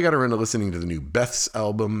 Finally got around to listening to the new Beth's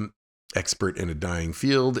album, Expert in a Dying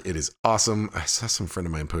Field. It is awesome. I saw some friend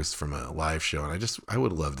of mine post from a live show, and I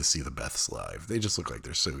would love to see the Beths live. They just look like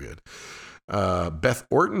they're so good. Beth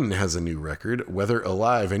Orton has a new record, Weather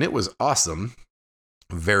Alive, and it was awesome.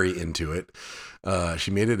 Very into it.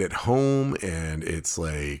 She made it at home, and it's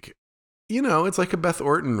like, it's like a Beth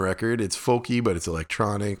Orton record. It's folky, but it's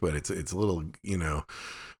electronic, but it's a little,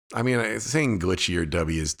 I mean, saying glitchy or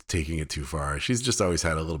dubby is taking it too far. She's just always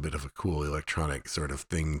had a little bit of a cool electronic sort of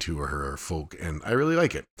thing to her folk, and I really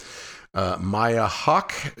like it. Maya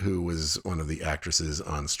Hawke, who was one of the actresses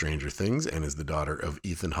on Stranger Things and is the daughter of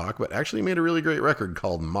Ethan Hawke, but actually made a really great record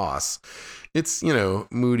called Moss. It's,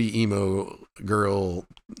 moody emo girl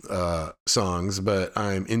songs, but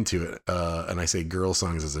I'm into it. And I say girl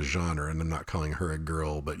songs as a genre, and I'm not calling her a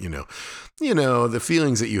girl, but, the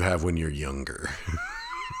feelings that you have when you're younger.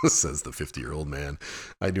 Says the 50-year-old man.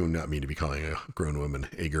 I do not mean to be calling a grown woman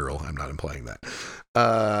a girl. I'm not implying that.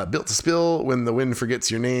 Built to Spill, When the Wind Forgets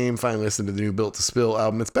Your Name. Finally listened to the new Built to Spill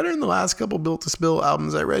album. It's better than the last couple Built to Spill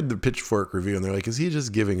albums. I read the Pitchfork review, and they're like, is he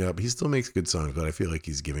just giving up? He still makes good songs, but I feel like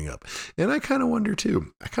he's giving up. And I kind of wonder,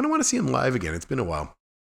 too. I kind of want to see him live again. It's been a while.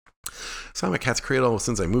 Saw him at Cat's Cradle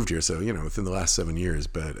since I moved here, so, within the last 7 years,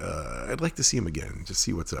 but I'd like to see him again, just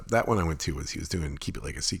see what's up. That one I went to he was doing Keep It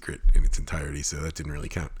Like a Secret in its entirety, so that didn't really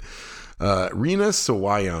count. Rina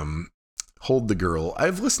Sawayam, Hold the Girl.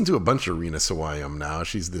 I've listened to a bunch of Rina Sawayam now.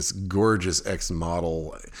 She's this gorgeous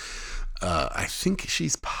ex-model. I think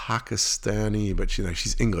she's Pakistani, but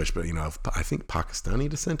she's English, but, I think Pakistani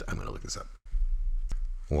descent. I'm going to look this up.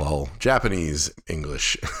 Well, Japanese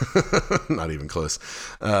English, not even close.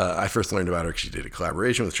 I first learned about her because she did a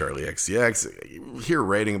collaboration with Charlie XCX. Here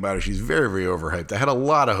writing about her, she's very, very overhyped. I had a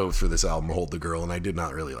lot of hopes for this album, Hold the Girl, and I did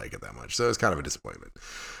not really like it that much. So it was kind of a disappointment.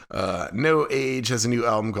 No Age has a new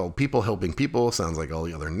album called People Helping People. Sounds like all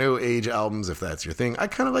the other No Age albums, if that's your thing. I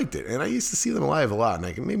kind of liked it, and I used to see them live a lot, and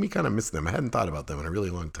it made me kind of miss them. I hadn't thought about them in a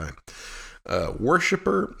really long time.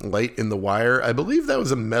 Worshipper, Light in the Wire. I believe that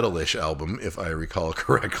was a metalish album, if I recall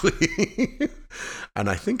correctly. And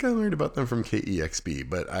I think I learned about them from KEXP,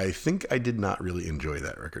 but I think I did not really enjoy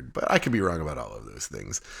that record. But I could be wrong about all of those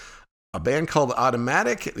things. A band called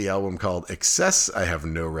Automatic, the album called Excess, I have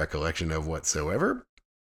no recollection of whatsoever.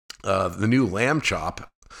 The new Lamb Chop,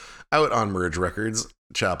 out on Merge Records,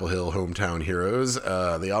 Chapel Hill Hometown Heroes.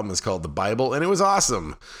 The album is called The Bible, and it was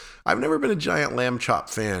awesome. I've never been a giant Lamb Chop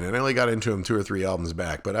fan, and I only got into him 2 or 3 albums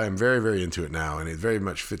back, but I'm very, very into it now, and it very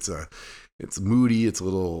much fits it's moody, it's a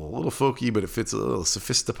little folky, but it fits a little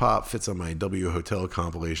sophistopop, fits on my W Hotel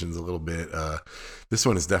compilations a little bit. This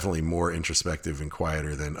one is definitely more introspective and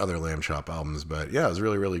quieter than other Lamb Chop albums, but yeah, it was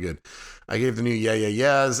really, really good. I gave the new Yeah Yeah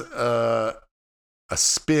Yeahs a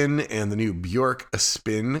spin, and the new Bjork a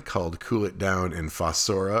spin, called Cool It Down and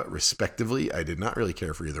Fossora, respectively. I did not really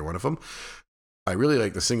care for either one of them. I really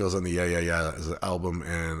like the singles on the Yeah Yeah Yeah as an album,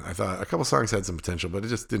 and I thought a couple songs had some potential, but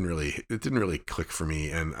it didn't really click for me.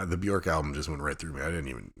 And the Bjork album just went right through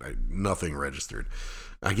me. Nothing registered.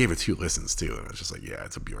 I gave it 2 listens too, and I was just like, yeah,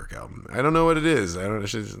 it's a Bjork album. I don't know what it is.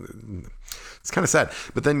 It's kind of sad.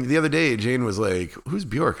 But then the other day, Jane was like, "Who's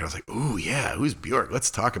Bjork?" And I was like, "Ooh, yeah, who's Bjork? Let's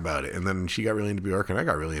talk about it." And then she got really into Bjork, and I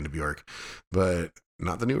got really into Bjork, but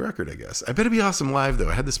not the new record, I guess. I bet it'd be awesome live though.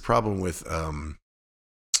 I had this problem with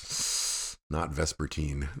not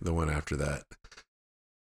Vespertine, the one after that.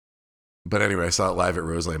 But anyway, I saw it live at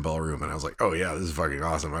Roseland Ballroom, and I was like, oh yeah, this is fucking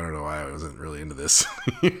awesome. I don't know why I wasn't really into this.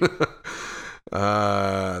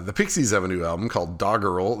 The Pixies have a new album called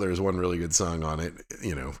Doggerel. There's one really good song on it.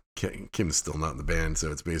 Kim's still not in the band,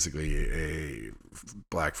 so it's basically a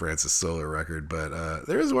Black Francis solo record, but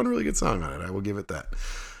there is one really good song on it. I will give it that.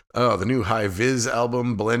 Oh, the new High Viz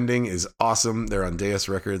album, Blending, is awesome. They're on Deus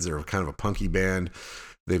Records. They're kind of a punky band.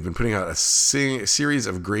 They've been putting out a series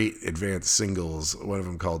of great advanced singles, one of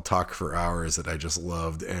them called Talk for Hours, that I just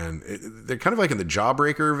loved. And they're kind of like in the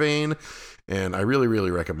Jawbreaker vein. And I really,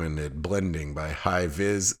 really recommend it. Blending by High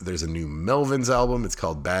Viz. There's a new Melvins album. It's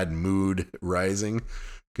called Bad Mood Rising.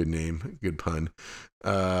 Good name. Good pun.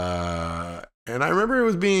 And I remember it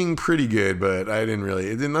was being pretty good, but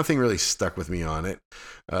nothing really stuck with me on it.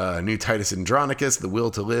 New Titus Andronicus, The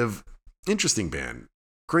Will to Live. Interesting band.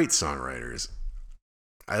 Great songwriters.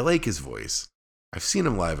 I like his voice. I've seen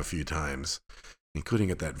him live a few times,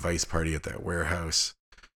 including at that Vice party at that warehouse.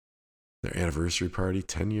 Their anniversary party,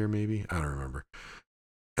 10-year maybe? I don't remember.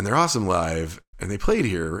 And they're awesome live, and they played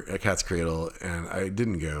here at Cat's Cradle, and I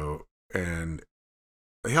didn't go. And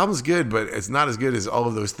the album's good, but it's not as good as all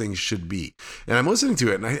of those things should be. And I'm listening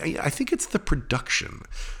to it, and I think it's the production.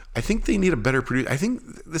 I think they need a better producer. I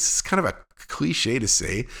think this is kind of a cliche to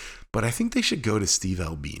say, but I think they should go to Steve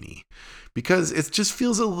Albini because it just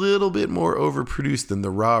feels a little bit more overproduced than the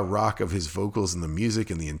raw rock of his vocals and the music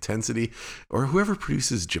and the intensity, or whoever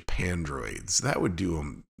produces Japan Droids. That would do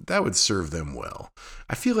them. That would serve them well.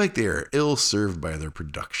 I feel like they are ill-served by their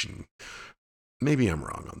production. Maybe I'm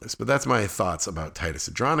wrong on this, but that's my thoughts about Titus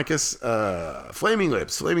Andronicus. Flaming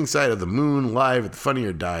Lips, Flaming Side of the Moon, live at the Funny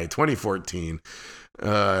or Die 2014.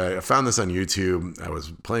 I found this on YouTube. I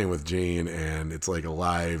was playing with Jane, and it's like a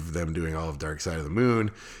live, them doing all of Dark Side of the Moon,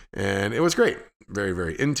 and it was great. Very,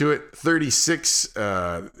 very into it. 36 is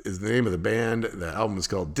the name of the band. The album is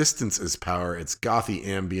called Distance is Power. It's gothy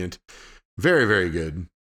ambient. Very, very good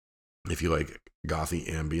if you like gothy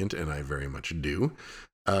ambient, and I very much do.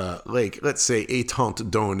 Like, let's say Étant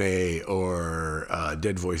Donné or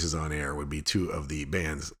Dead Voices on Air would be two of the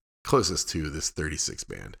bands closest to this 36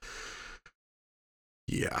 band.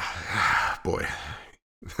 Yeah, boy,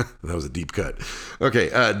 that was a deep cut. Okay,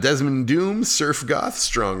 Desmond Doom, Surf Goth,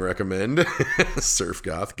 strong recommend. Surf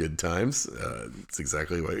Goth, good times. It's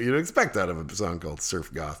exactly what you'd expect out of a song called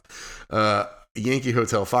Surf Goth. Yankee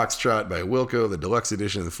Hotel Foxtrot by Wilco, the deluxe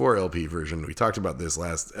edition, the 4 LP version. We talked about this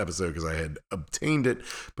last episode because I had obtained it,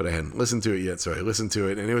 but I hadn't listened to it yet, so I listened to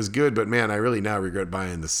it, and it was good, but man, I really now regret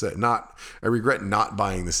buying the set. I regret not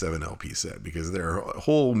buying the 7 LP set because there are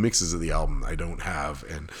whole mixes of the album I don't have,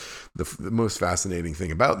 and the most fascinating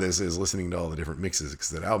thing about this is listening to all the different mixes,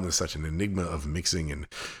 because that album is such an enigma of mixing and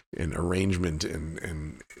arrangement,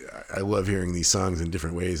 and I love hearing these songs in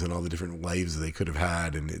different ways and all the different lives they could have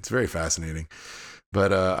had, and it's very fascinating.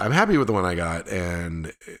 But I'm happy with the one I got,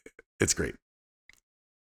 and it's great.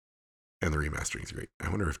 And the remastering is great. I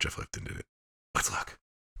wonder if Jeff Lifton did it. Let's look.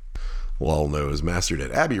 Lol knows, mastered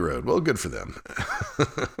at Abbey Road. Well, good for them.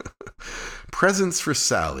 Presents for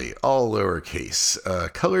Sally, all lowercase.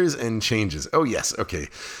 Colors and changes. Oh, yes. Okay.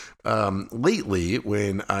 Lately,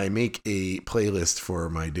 when I make a playlist for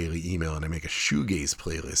my daily email and I make a shoegaze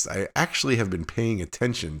playlist, I actually have been paying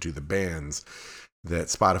attention to the bands that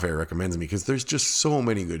Spotify recommends me, because there's just so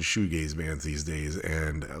many good shoegaze bands these days.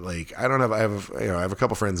 And like, I have a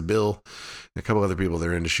couple friends, Bill, and a couple other people that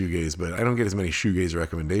are into shoegaze, but I don't get as many shoegaze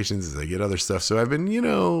recommendations as I get other stuff. So I've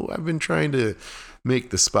been trying to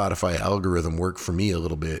make the Spotify algorithm work for me a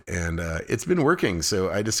little bit, and it's been working.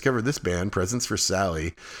 So I discovered this band, Presents for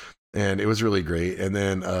Sally, and it was really great. And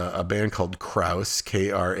then a band called Kraus,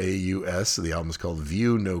 Kraus. The album is called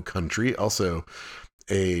View No Country. Also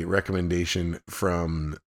a recommendation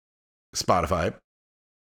from Spotify.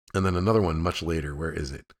 And then another one much later. Where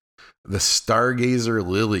is it? The Stargazer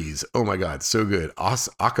Lilies. Oh my God, so good.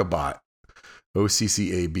 Occabot.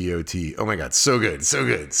 Occabot. Oh my God, so good, so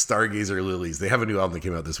good. Stargazer Lilies. They have a new album that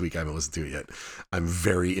came out this week. I haven't listened to it yet. I'm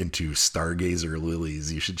very into Stargazer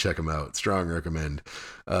Lilies. You should check them out. Strong recommend.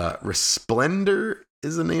 Resplendor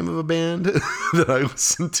is the name of a band that I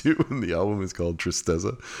listened to, and the album is called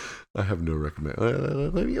Tristeza. I have no recommend.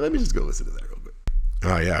 Let me just go listen to that real quick.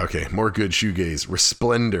 Oh yeah, okay. More good shoegaze.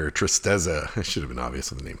 Resplendor, Tristeza. It should have been obvious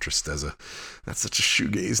with the name Tristeza. That's such a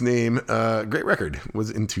shoegaze name. Great record. Was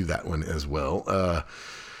into that one as well.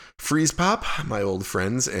 Freeze Pop, my old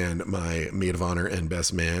friends and my maid of honor and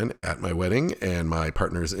best man at my wedding, and my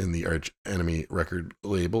partners in the Arch Enemy record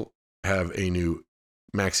label, have a new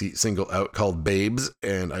maxi single out called Babes,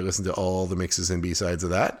 and I listened to all the mixes and B-sides of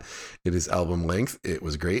that. It is album length. It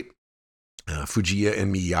was great. Fujiya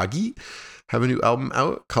and Miyagi have a new album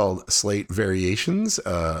out called Slight Variations.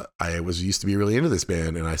 I used to be really into this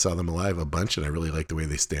band, and I saw them live a bunch, and I really like the way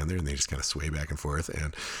they stand there, and they just kind of sway back and forth,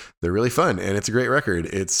 and they're really fun, and it's a great record.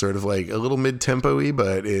 It's sort of like a little mid-tempo-y,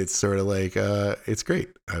 but it's sort of like, it's great.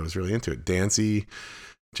 I was really into it. Dancey,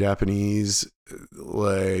 Japanese,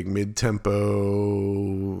 like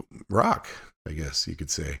mid-tempo rock, I guess you could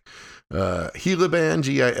say. Gila Band,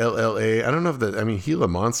 Gilla. I don't know if Gila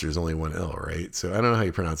Monster is only one L, right? So I don't know how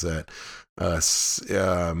you pronounce that.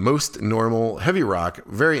 Most Normal, heavy rock,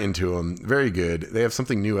 very into them, very good. They have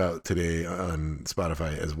something new out today on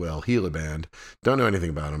Spotify as well. Gila Band. Don't know anything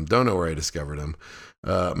about them. Don't know where I discovered them.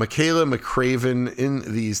 Michaela McCraven,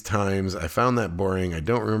 In These Times. I found that boring. I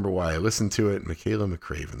don't remember why I listened to it. Michaela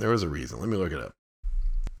McCraven. There was a reason. Let me look it up.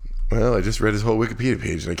 Well, I just read his whole Wikipedia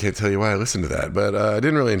page, and I can't tell you why I listened to that, but I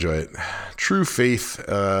didn't really enjoy it. True Faith,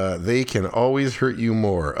 They Can Always Hurt You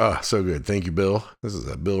More. So good. Thank you, Bill. This is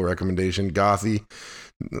a Bill recommendation. Gothy,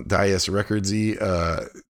 Dias Recordsy,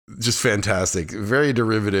 just fantastic. Very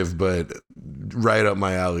derivative, but right up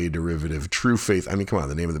my alley derivative. True Faith. I mean, come on,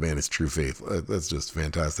 the name of the band is True Faith. That's just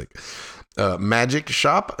fantastic. Magic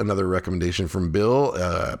Shop, another recommendation from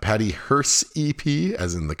Bill. Patty Hearst EP,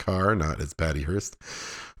 as in the car, not as Patty Hearst.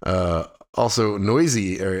 Also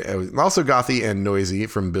noisy, also gothy and noisy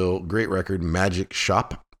from Bill. Great record, Magic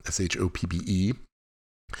Shop, Shoppe.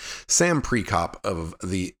 Sam Prekop of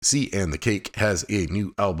the Sea and the Cake has a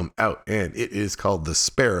new album out, and it is called The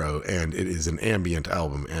Sparrow, and it is an ambient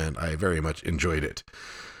album, and I very much enjoyed it.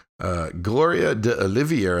 Gloria de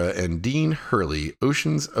Oliveira and Dean Hurley,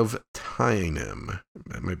 Oceans of Time.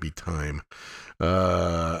 That might be time.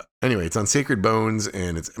 Anyway, it's on Sacred Bones,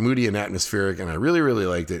 and it's moody and atmospheric, and I really, really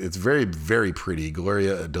liked it. It's very, very pretty.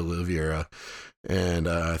 Gloria de Oliveira. And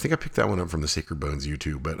I think I picked that one up from the Sacred Bones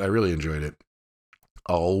YouTube, but I really enjoyed it.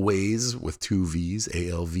 Always with 2 V's,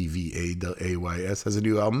 Alvvays, has a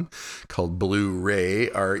new album called Blu-ray,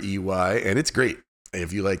 Rey, and it's great.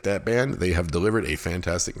 If you like that band, they have delivered a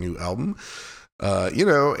fantastic new album.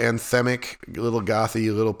 Anthemic, a little gothy,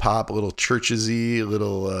 a little pop, a little churchesy, a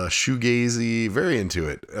little shoegazy, very into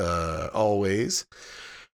it. Always.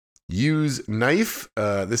 Use Knife.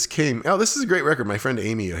 This is a great record. My friend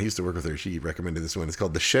Amy, I used to work with her. She recommended this one. It's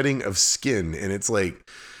called The Shedding of Skin, and it's like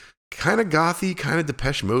kind of gothy, kind of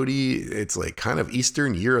Depeche Mode-y. It's like kind of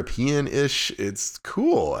Eastern European-ish. It's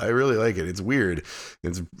cool. I really like it. It's weird.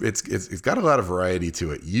 It's got a lot of variety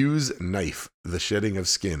to it. Use Knife, The Shedding of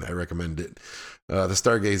Skin. I recommend it. The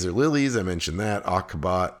Stargazer Lilies, I mentioned that.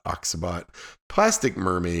 Oxabot. Plastic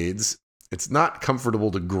Mermaids. It's not comfortable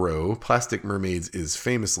to grow. Plastic Mermaids is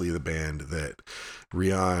famously the band that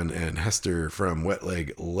Rian and Hester from Wet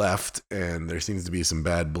Leg left, and there seems to be some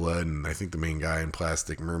bad blood, and I think the main guy in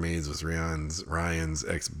Plastic Mermaids was Ryan's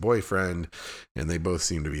ex-boyfriend, and they both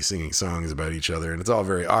seem to be singing songs about each other, and it's all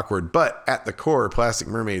very awkward, but at the core, Plastic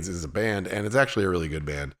Mermaids is a band, and it's actually a really good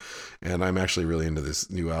band, and I'm actually really into this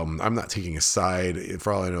new album. I'm not taking a side.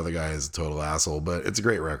 For all I know, the guy is a total asshole, but it's a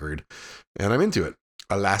great record, and I'm into it.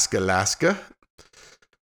 Alaska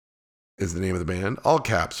is the name of the band. All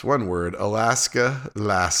caps, one word, Alaska.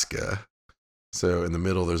 So in the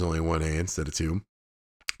middle, there's only one A instead of two.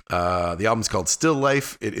 The album's called Still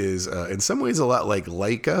Life. It is in some ways a lot like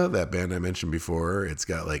Laika, that band I mentioned before. It's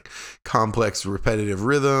got like complex repetitive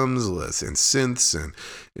rhythms and synths and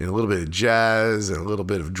a little bit of jazz and a little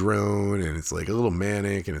bit of drone, and it's like a little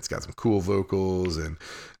manic, and it's got some cool vocals, and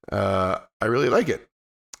I really like it.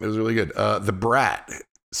 It was really good. The Brat,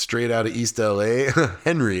 straight out of East LA.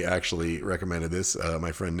 Henry actually recommended this.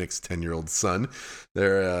 My friend Nick's 10-year-old son.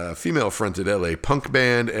 They're a female-fronted LA punk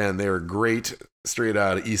band, and they were great. Straight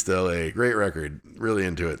out of East LA. Great record. Really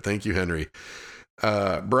into it. Thank you, Henry.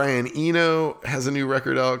 Brian Eno has a new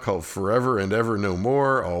record out called Forever and Ever No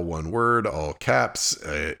More. All one word, all caps.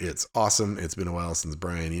 It's awesome. It's been a while since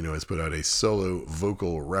Brian Eno has put out a solo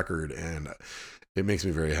vocal record, and it makes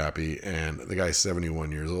me very happy. And the guy's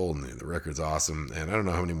 71 years old, and the record's awesome. And I don't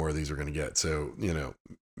know how many more of these we're going to get. So,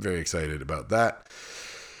 very excited about that.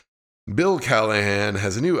 Bill Callahan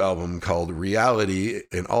has a new album called Reality,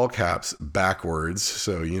 in all caps, backwards.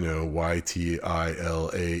 So, Ytilaer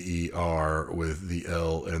with the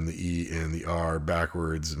L and the E and the R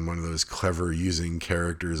backwards. And one of those clever using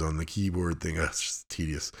characters on the keyboard thing. That's just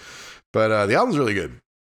tedious. But the album's really good.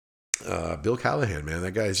 Bill Callahan, man,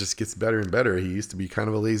 that guy just gets better and better. He used to be kind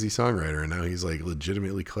of a lazy songwriter, and now he's like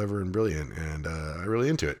legitimately clever and brilliant, and I'm really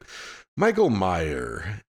into it. Michael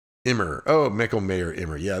Mayer Immer.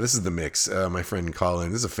 Yeah, this is the mix. My friend Colin,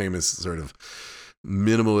 this is a famous sort of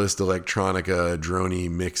minimalist electronica droney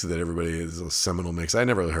mix that everybody is, a seminal mix. I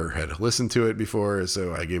never had listened to it before,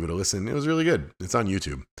 so I gave it a listen. It was really good. It's on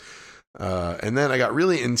YouTube. And then I got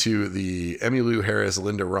really into the Emmylou Harris,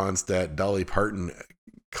 Linda Ronstadt, Dolly Parton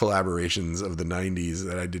collaborations of the 90s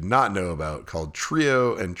that I did not know about, called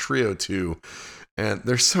Trio and Trio 2, and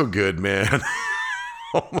they're so good, man.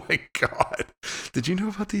 Oh my god, did you know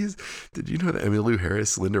about these? Did you know that Emmylou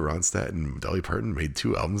Harris, Linda Ronstadt, and Dolly Parton made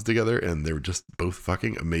 2 albums together, and they were just both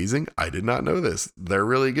fucking amazing? I did not know this. They're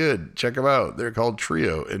really good. Check them out. They're called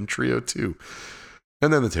Trio and Trio 2.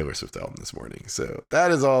 And then the Taylor Swift album this morning. So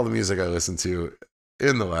that is all the music I listened to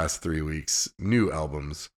in the last 3 weeks. New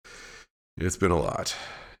albums. It's been a lot.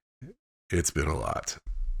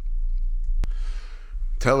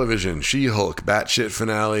 Television, She-Hulk, batshit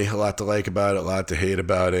finale. A lot to like about it, a lot to hate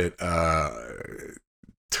about it.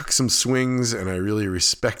 Took some swings, and I really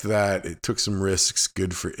respect that. It took some risks.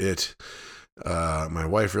 Good for it. My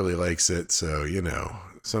wife really likes it, so,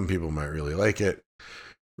 some people might really like it.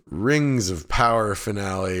 Rings of Power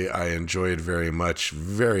finale, I enjoyed very much.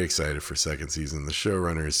 Very excited for second season. The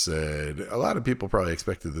showrunners said a lot of people probably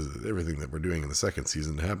expected everything that we're doing in the second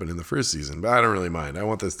season to happen in the first season, but I don't really mind. I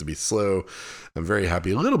want this to be slow. I'm very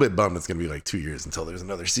happy. A little bit bummed it's going to be like 2 years until there's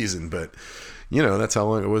another season, but that's how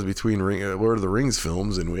long it was between Lord of the Rings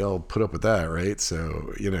films, and we all put up with that, right?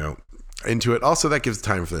 So, into it. Also, that gives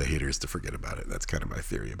time for the haters to forget about it. That's kind of my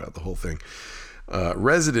theory about the whole thing.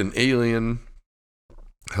 Resident Alien,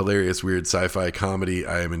 hilarious, weird sci-fi comedy.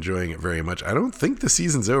 I am enjoying it very much. I don't think the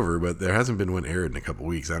season's over, but there hasn't been one aired in a couple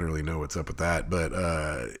weeks. I don't really know what's up with that, but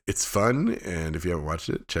it's fun, and if you haven't watched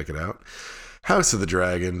it, check it out. House of the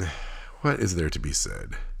Dragon, what is there to be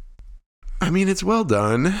said? I mean, it's well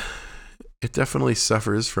done. It definitely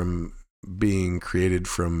suffers from being created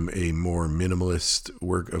from a more minimalist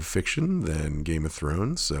work of fiction than Game of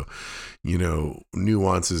Thrones. So,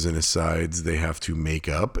 nuances and asides they have to make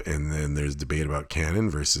up. And then there's debate about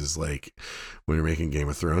canon versus like when you're making Game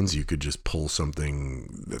of Thrones, you could just pull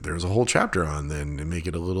something that there's a whole chapter on then and make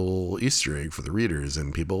it a little Easter egg for the readers,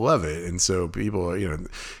 and people love it. And so people,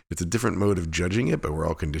 it's a different mode of judging it, but we're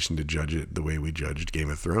all conditioned to judge it the way we judged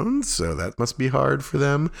Game of Thrones. So that must be hard for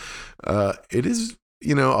them. It is,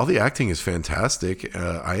 all the acting is fantastic.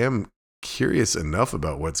 I am curious enough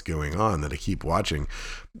about what's going on that I keep watching.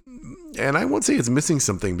 And I won't say it's missing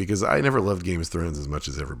something because I never loved Game of Thrones as much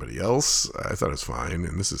as everybody else. I thought it was fine,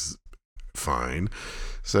 and this is fine.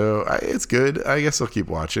 So it's good. I guess I'll keep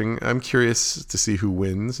watching. I'm curious to see who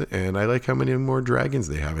wins, and I like how many more dragons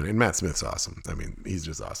they have in it. And Matt Smith's awesome. I mean, he's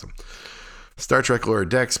just awesome. Star Trek Lower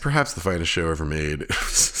Decks, perhaps the finest show ever made.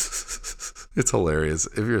 It's hilarious.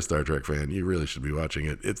 If you're a Star Trek fan, you really should be watching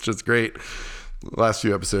it. It's just great. The last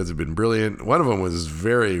few episodes have been brilliant. One of them was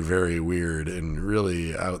very, very weird and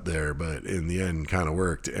really out there, but in the end kind of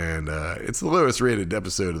worked. And it's the lowest rated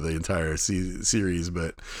episode of the entire series,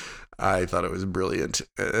 but I thought it was brilliant.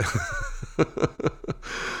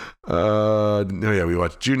 We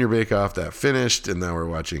watched Junior Bake Off. That finished, and now we're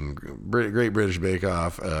watching Great British Bake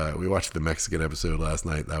Off. We watched the Mexican episode last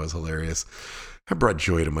night. That was hilarious. That brought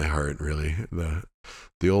joy to my heart, really.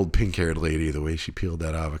 The old pink-haired lady, the way she peeled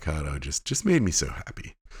that avocado just made me so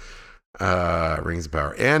happy. Rings of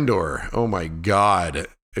Power. Andor. Oh my God.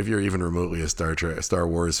 If you're even remotely a Star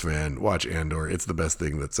Wars fan, watch Andor. It's the best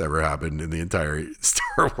thing that's ever happened in the entire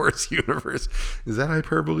Star Wars universe. Is that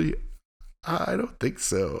hyperbole? I don't think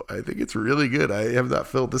so. I think it's really good. I have not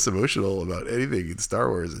felt this emotional about anything in Star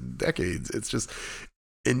Wars in decades. It's just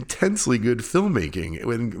intensely good filmmaking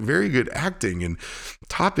and very good acting and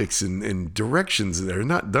topics and directions that are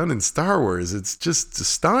not done in Star Wars. It's just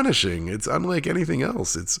astonishing. It's unlike anything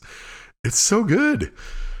else. It's so good.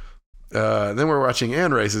 Then we're watching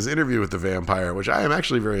Anne Rice's Interview with the Vampire, which I am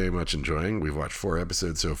actually very much enjoying. We've watched 4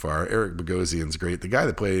 episodes so far. Eric Bogosian's great. The guy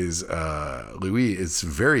that plays Louis is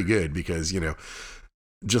very good because,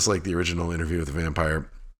 just like the original Interview with the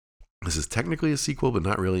Vampire, this is technically a sequel, but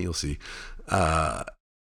not really. You'll see.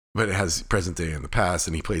 But it has present day and the past,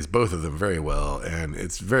 and he plays both of them very well, and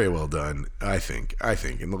it's very well done, I think.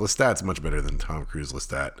 And the Lestat's much better than Tom Cruise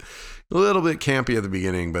Lestat. A little bit campy at the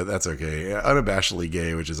beginning, but that's okay. Unabashedly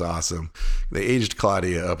gay, which is awesome. They aged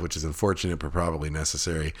Claudia up, which is unfortunate, but probably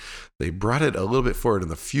necessary. They brought it a little bit forward in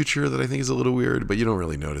the future that I think is a little weird, but you don't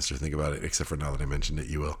really notice or think about it, except for now that I mentioned it,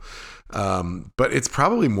 you will. But it's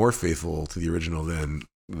probably more faithful to the original than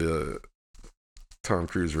the Tom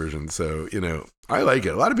Cruise version. So, I like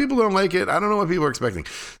it. A lot of people don't like it. I don't know what people are expecting.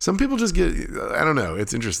 Some people just I don't know.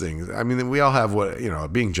 It's interesting. I mean, we all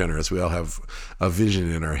have being generous, we all have a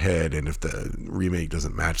vision in our head. And if the remake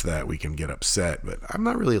doesn't match that, we can get upset. But I'm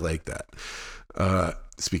not really like that.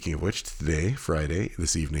 Speaking of which, today, Friday,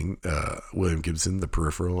 this evening, William Gibson, The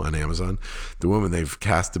Peripheral on Amazon. The woman they've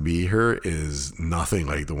cast to be her is nothing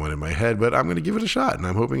like the one in my head, but I'm going to give it a shot and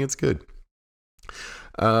I'm hoping it's good.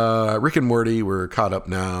 Rick and Morty, we're caught up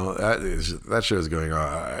now. That show is going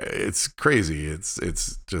on. It's crazy. It's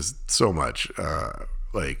just so much.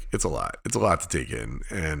 It's a lot. It's a lot to take in.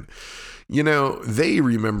 And, they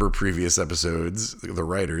remember previous episodes, the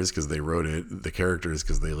writers, because they wrote it, the characters,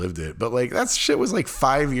 because they lived it. But, that shit was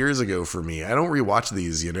 5 years ago for me. I don't rewatch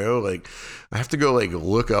these, I have to go,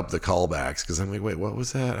 look up the callbacks, because I'm like, wait, what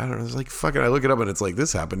was that? I don't know. It's fuck it. I look it up, and it's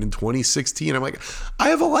this happened in 2016. I'm like, I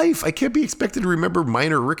have a life. I can't be expected to remember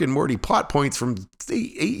minor Rick and Morty plot points from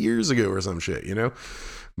 8 years ago or some shit,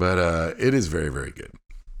 But it is very, very good.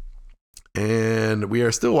 And we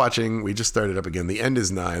are still watching. We just started up again. The End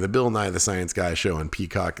is Nigh, the Bill Nye the Science Guy show on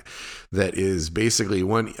Peacock. That is basically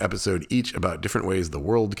one episode each about different ways the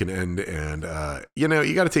world can end. And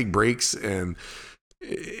you got to take breaks. And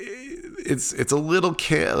it's a little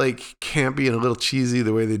campy and a little cheesy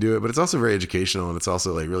the way they do it, but it's also very educational, and it's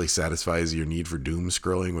also really satisfies your need for doom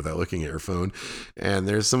scrolling without looking at your phone. And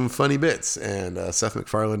there's some funny bits. And Seth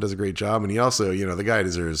MacFarlane does a great job. And he also, the guy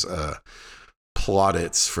deserves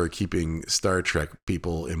plaudits for keeping Star Trek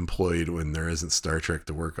people employed when there isn't Star Trek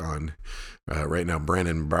to work on. Right now,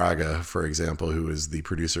 Brandon Braga, for example, who is the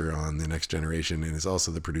producer on The Next Generation and is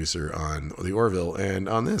also the producer on The Orville and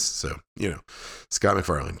on this. So, Scott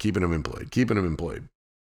McFarlane, keeping him employed.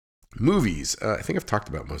 Movies. I think I've talked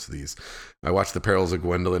about most of these. I watched The Perils of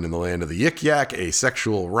Gwendolyn in the Land of the Yik Yak, a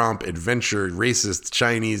sexual romp, adventure, racist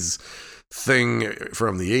Chinese thing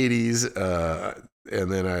from the 80s.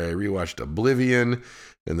 And then I rewatched Oblivion.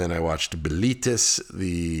 And then I watched Bilitis,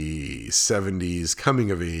 the 70s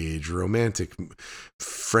coming-of-age romantic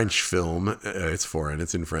French film. It's foreign.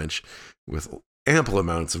 It's in French with ample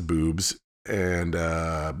amounts of boobs and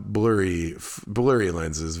blurry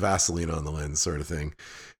lenses, Vaseline on the lens sort of thing.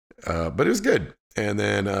 But it was good. And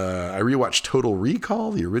then I rewatched Total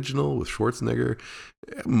Recall, the original with Schwarzenegger.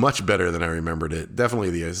 Much better than I remembered it.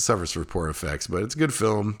 Definitely it suffers from poor effects, but it's a good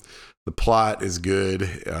film. The plot is good.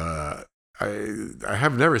 I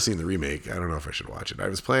have never seen the remake. I don't know if I should watch it. I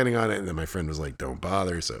was planning on it, and then my friend was like, "Don't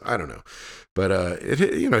bother." So I don't know, but it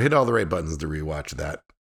hit all the right buttons to rewatch that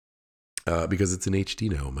because it's in HD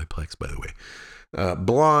now on my Plex, by the way.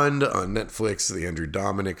 Blonde on Netflix, the Andrew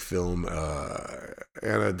Dominic film.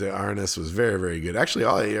 Anna de Armas was very, very good. Actually,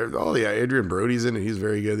 all Adrian Brody's in it. He's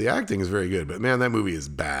very good. The acting is very good, but man, that movie is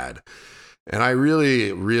bad. And I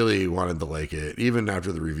really, really wanted to like it, even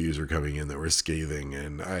after the reviews were coming in that were scathing.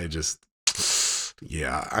 And I just,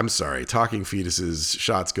 yeah, I'm sorry. Talking fetuses,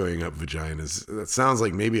 shots going up vaginas. That sounds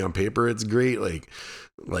like maybe on paper it's great. Like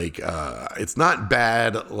it's not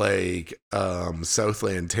bad. Like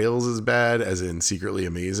Southland Tales is bad, as in Secretly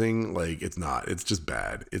Amazing. Like it's not. It's just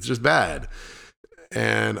bad. It's just bad.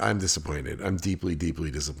 And I'm disappointed. I'm deeply, deeply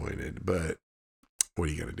disappointed. But what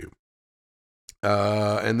are you gonna do?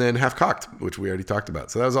 And then Half Cocked, which we already talked about.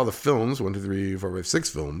 So that was all the films. 1, 2, 3, 4, 5, 6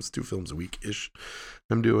 films. 2 films a week-ish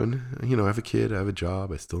I'm doing. I have a kid. I have a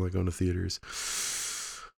job. I still like going to theaters.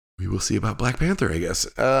 We will see about Black Panther, I guess.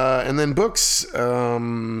 And then books.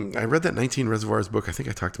 I read that 19 Reservoirs book. I think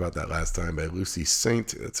I talked about that last time by Lucy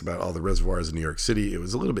Saint. It's about all the reservoirs in New York City. It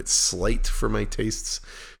was a little bit slight for my tastes.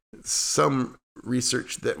 Some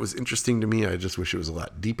research that was interesting to me. I just wish it was a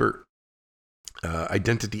lot deeper.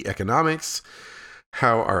 Identity Economics,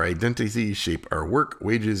 How Our Identities Shape Our Work,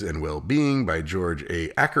 Wages, and Well-Being by George A.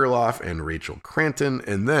 Akerlof and Rachel Cranton.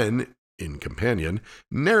 And then, in companion,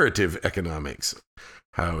 Narrative Economics,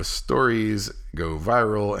 How Stories Go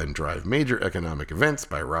Viral and Drive Major Economic Events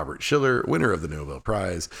by Robert Shiller, winner of the Nobel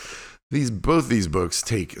Prize. Both these books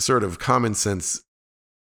take sort of common sense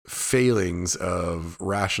failings of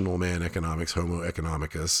rational man economics, Homo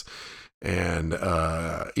economicus, and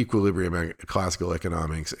equilibrium classical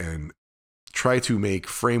economics, and try to make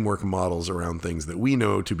framework models around things that we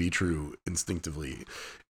know to be true instinctively.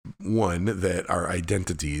 One, that our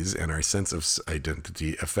identities and our sense of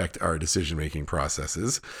identity affect our decision-making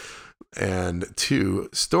processes. And 2,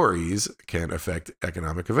 stories can affect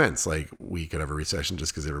economic events. Like we could have a recession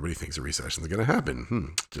just because everybody thinks a recession is going to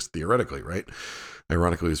happen. Just theoretically, right?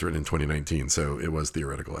 Ironically, it was written in 2019, so it was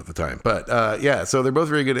theoretical at the time. But yeah, so they're both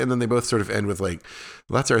very good. And then they both sort of end with like,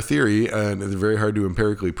 well, that's our theory, and it's very hard to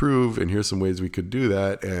empirically prove. And here's some ways we could do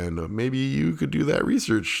that. And maybe you could do that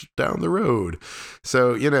research down the road.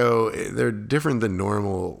 So, they're different than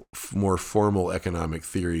normal, more formal economic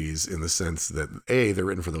theories in the sense that A, they're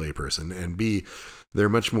written for the layperson, and B, they're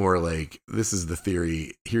much more like, this is the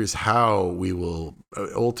theory. Here's how we will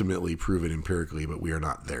ultimately prove it empirically, but we are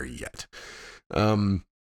not there yet. I'm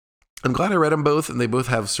glad I read them both, and they both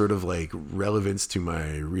have sort of like relevance to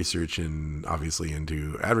my research and obviously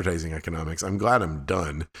into advertising economics. I'm glad I'm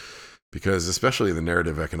done, because especially the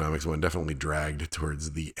narrative economics one definitely dragged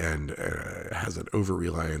towards the end. Has an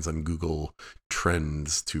over-reliance on Google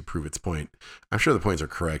Trends to prove its point. I'm sure the points are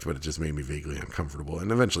correct, but it just made me vaguely uncomfortable,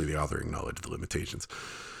 and eventually the author acknowledged the limitations.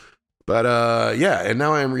 But yeah, and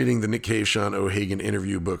now I'm reading the Nick Cave, Sean O'Hagan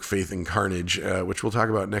interview book, Faith and Carnage, which we'll talk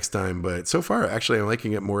about next time. But so far, actually, I'm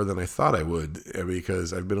liking it more than I thought I would,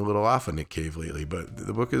 because I've been a little off on Nick Cave lately. But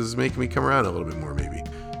the book is making me come around a little bit more, maybe.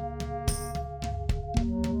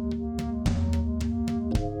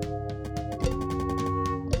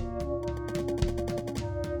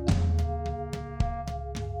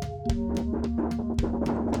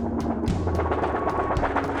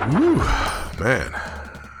 Whew, man.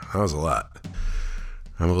 That was a lot.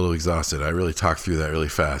 I'm a little exhausted. I really talked through that really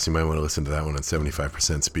fast. You might want to listen to that one at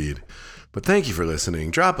 75% speed. But thank you for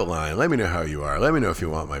listening. Drop a line. Let me know how you are. Let me know if you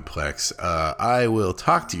want my Plex. I will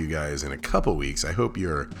talk to you guys in a couple weeks. I hope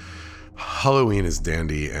your Halloween is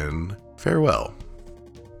dandy, and farewell.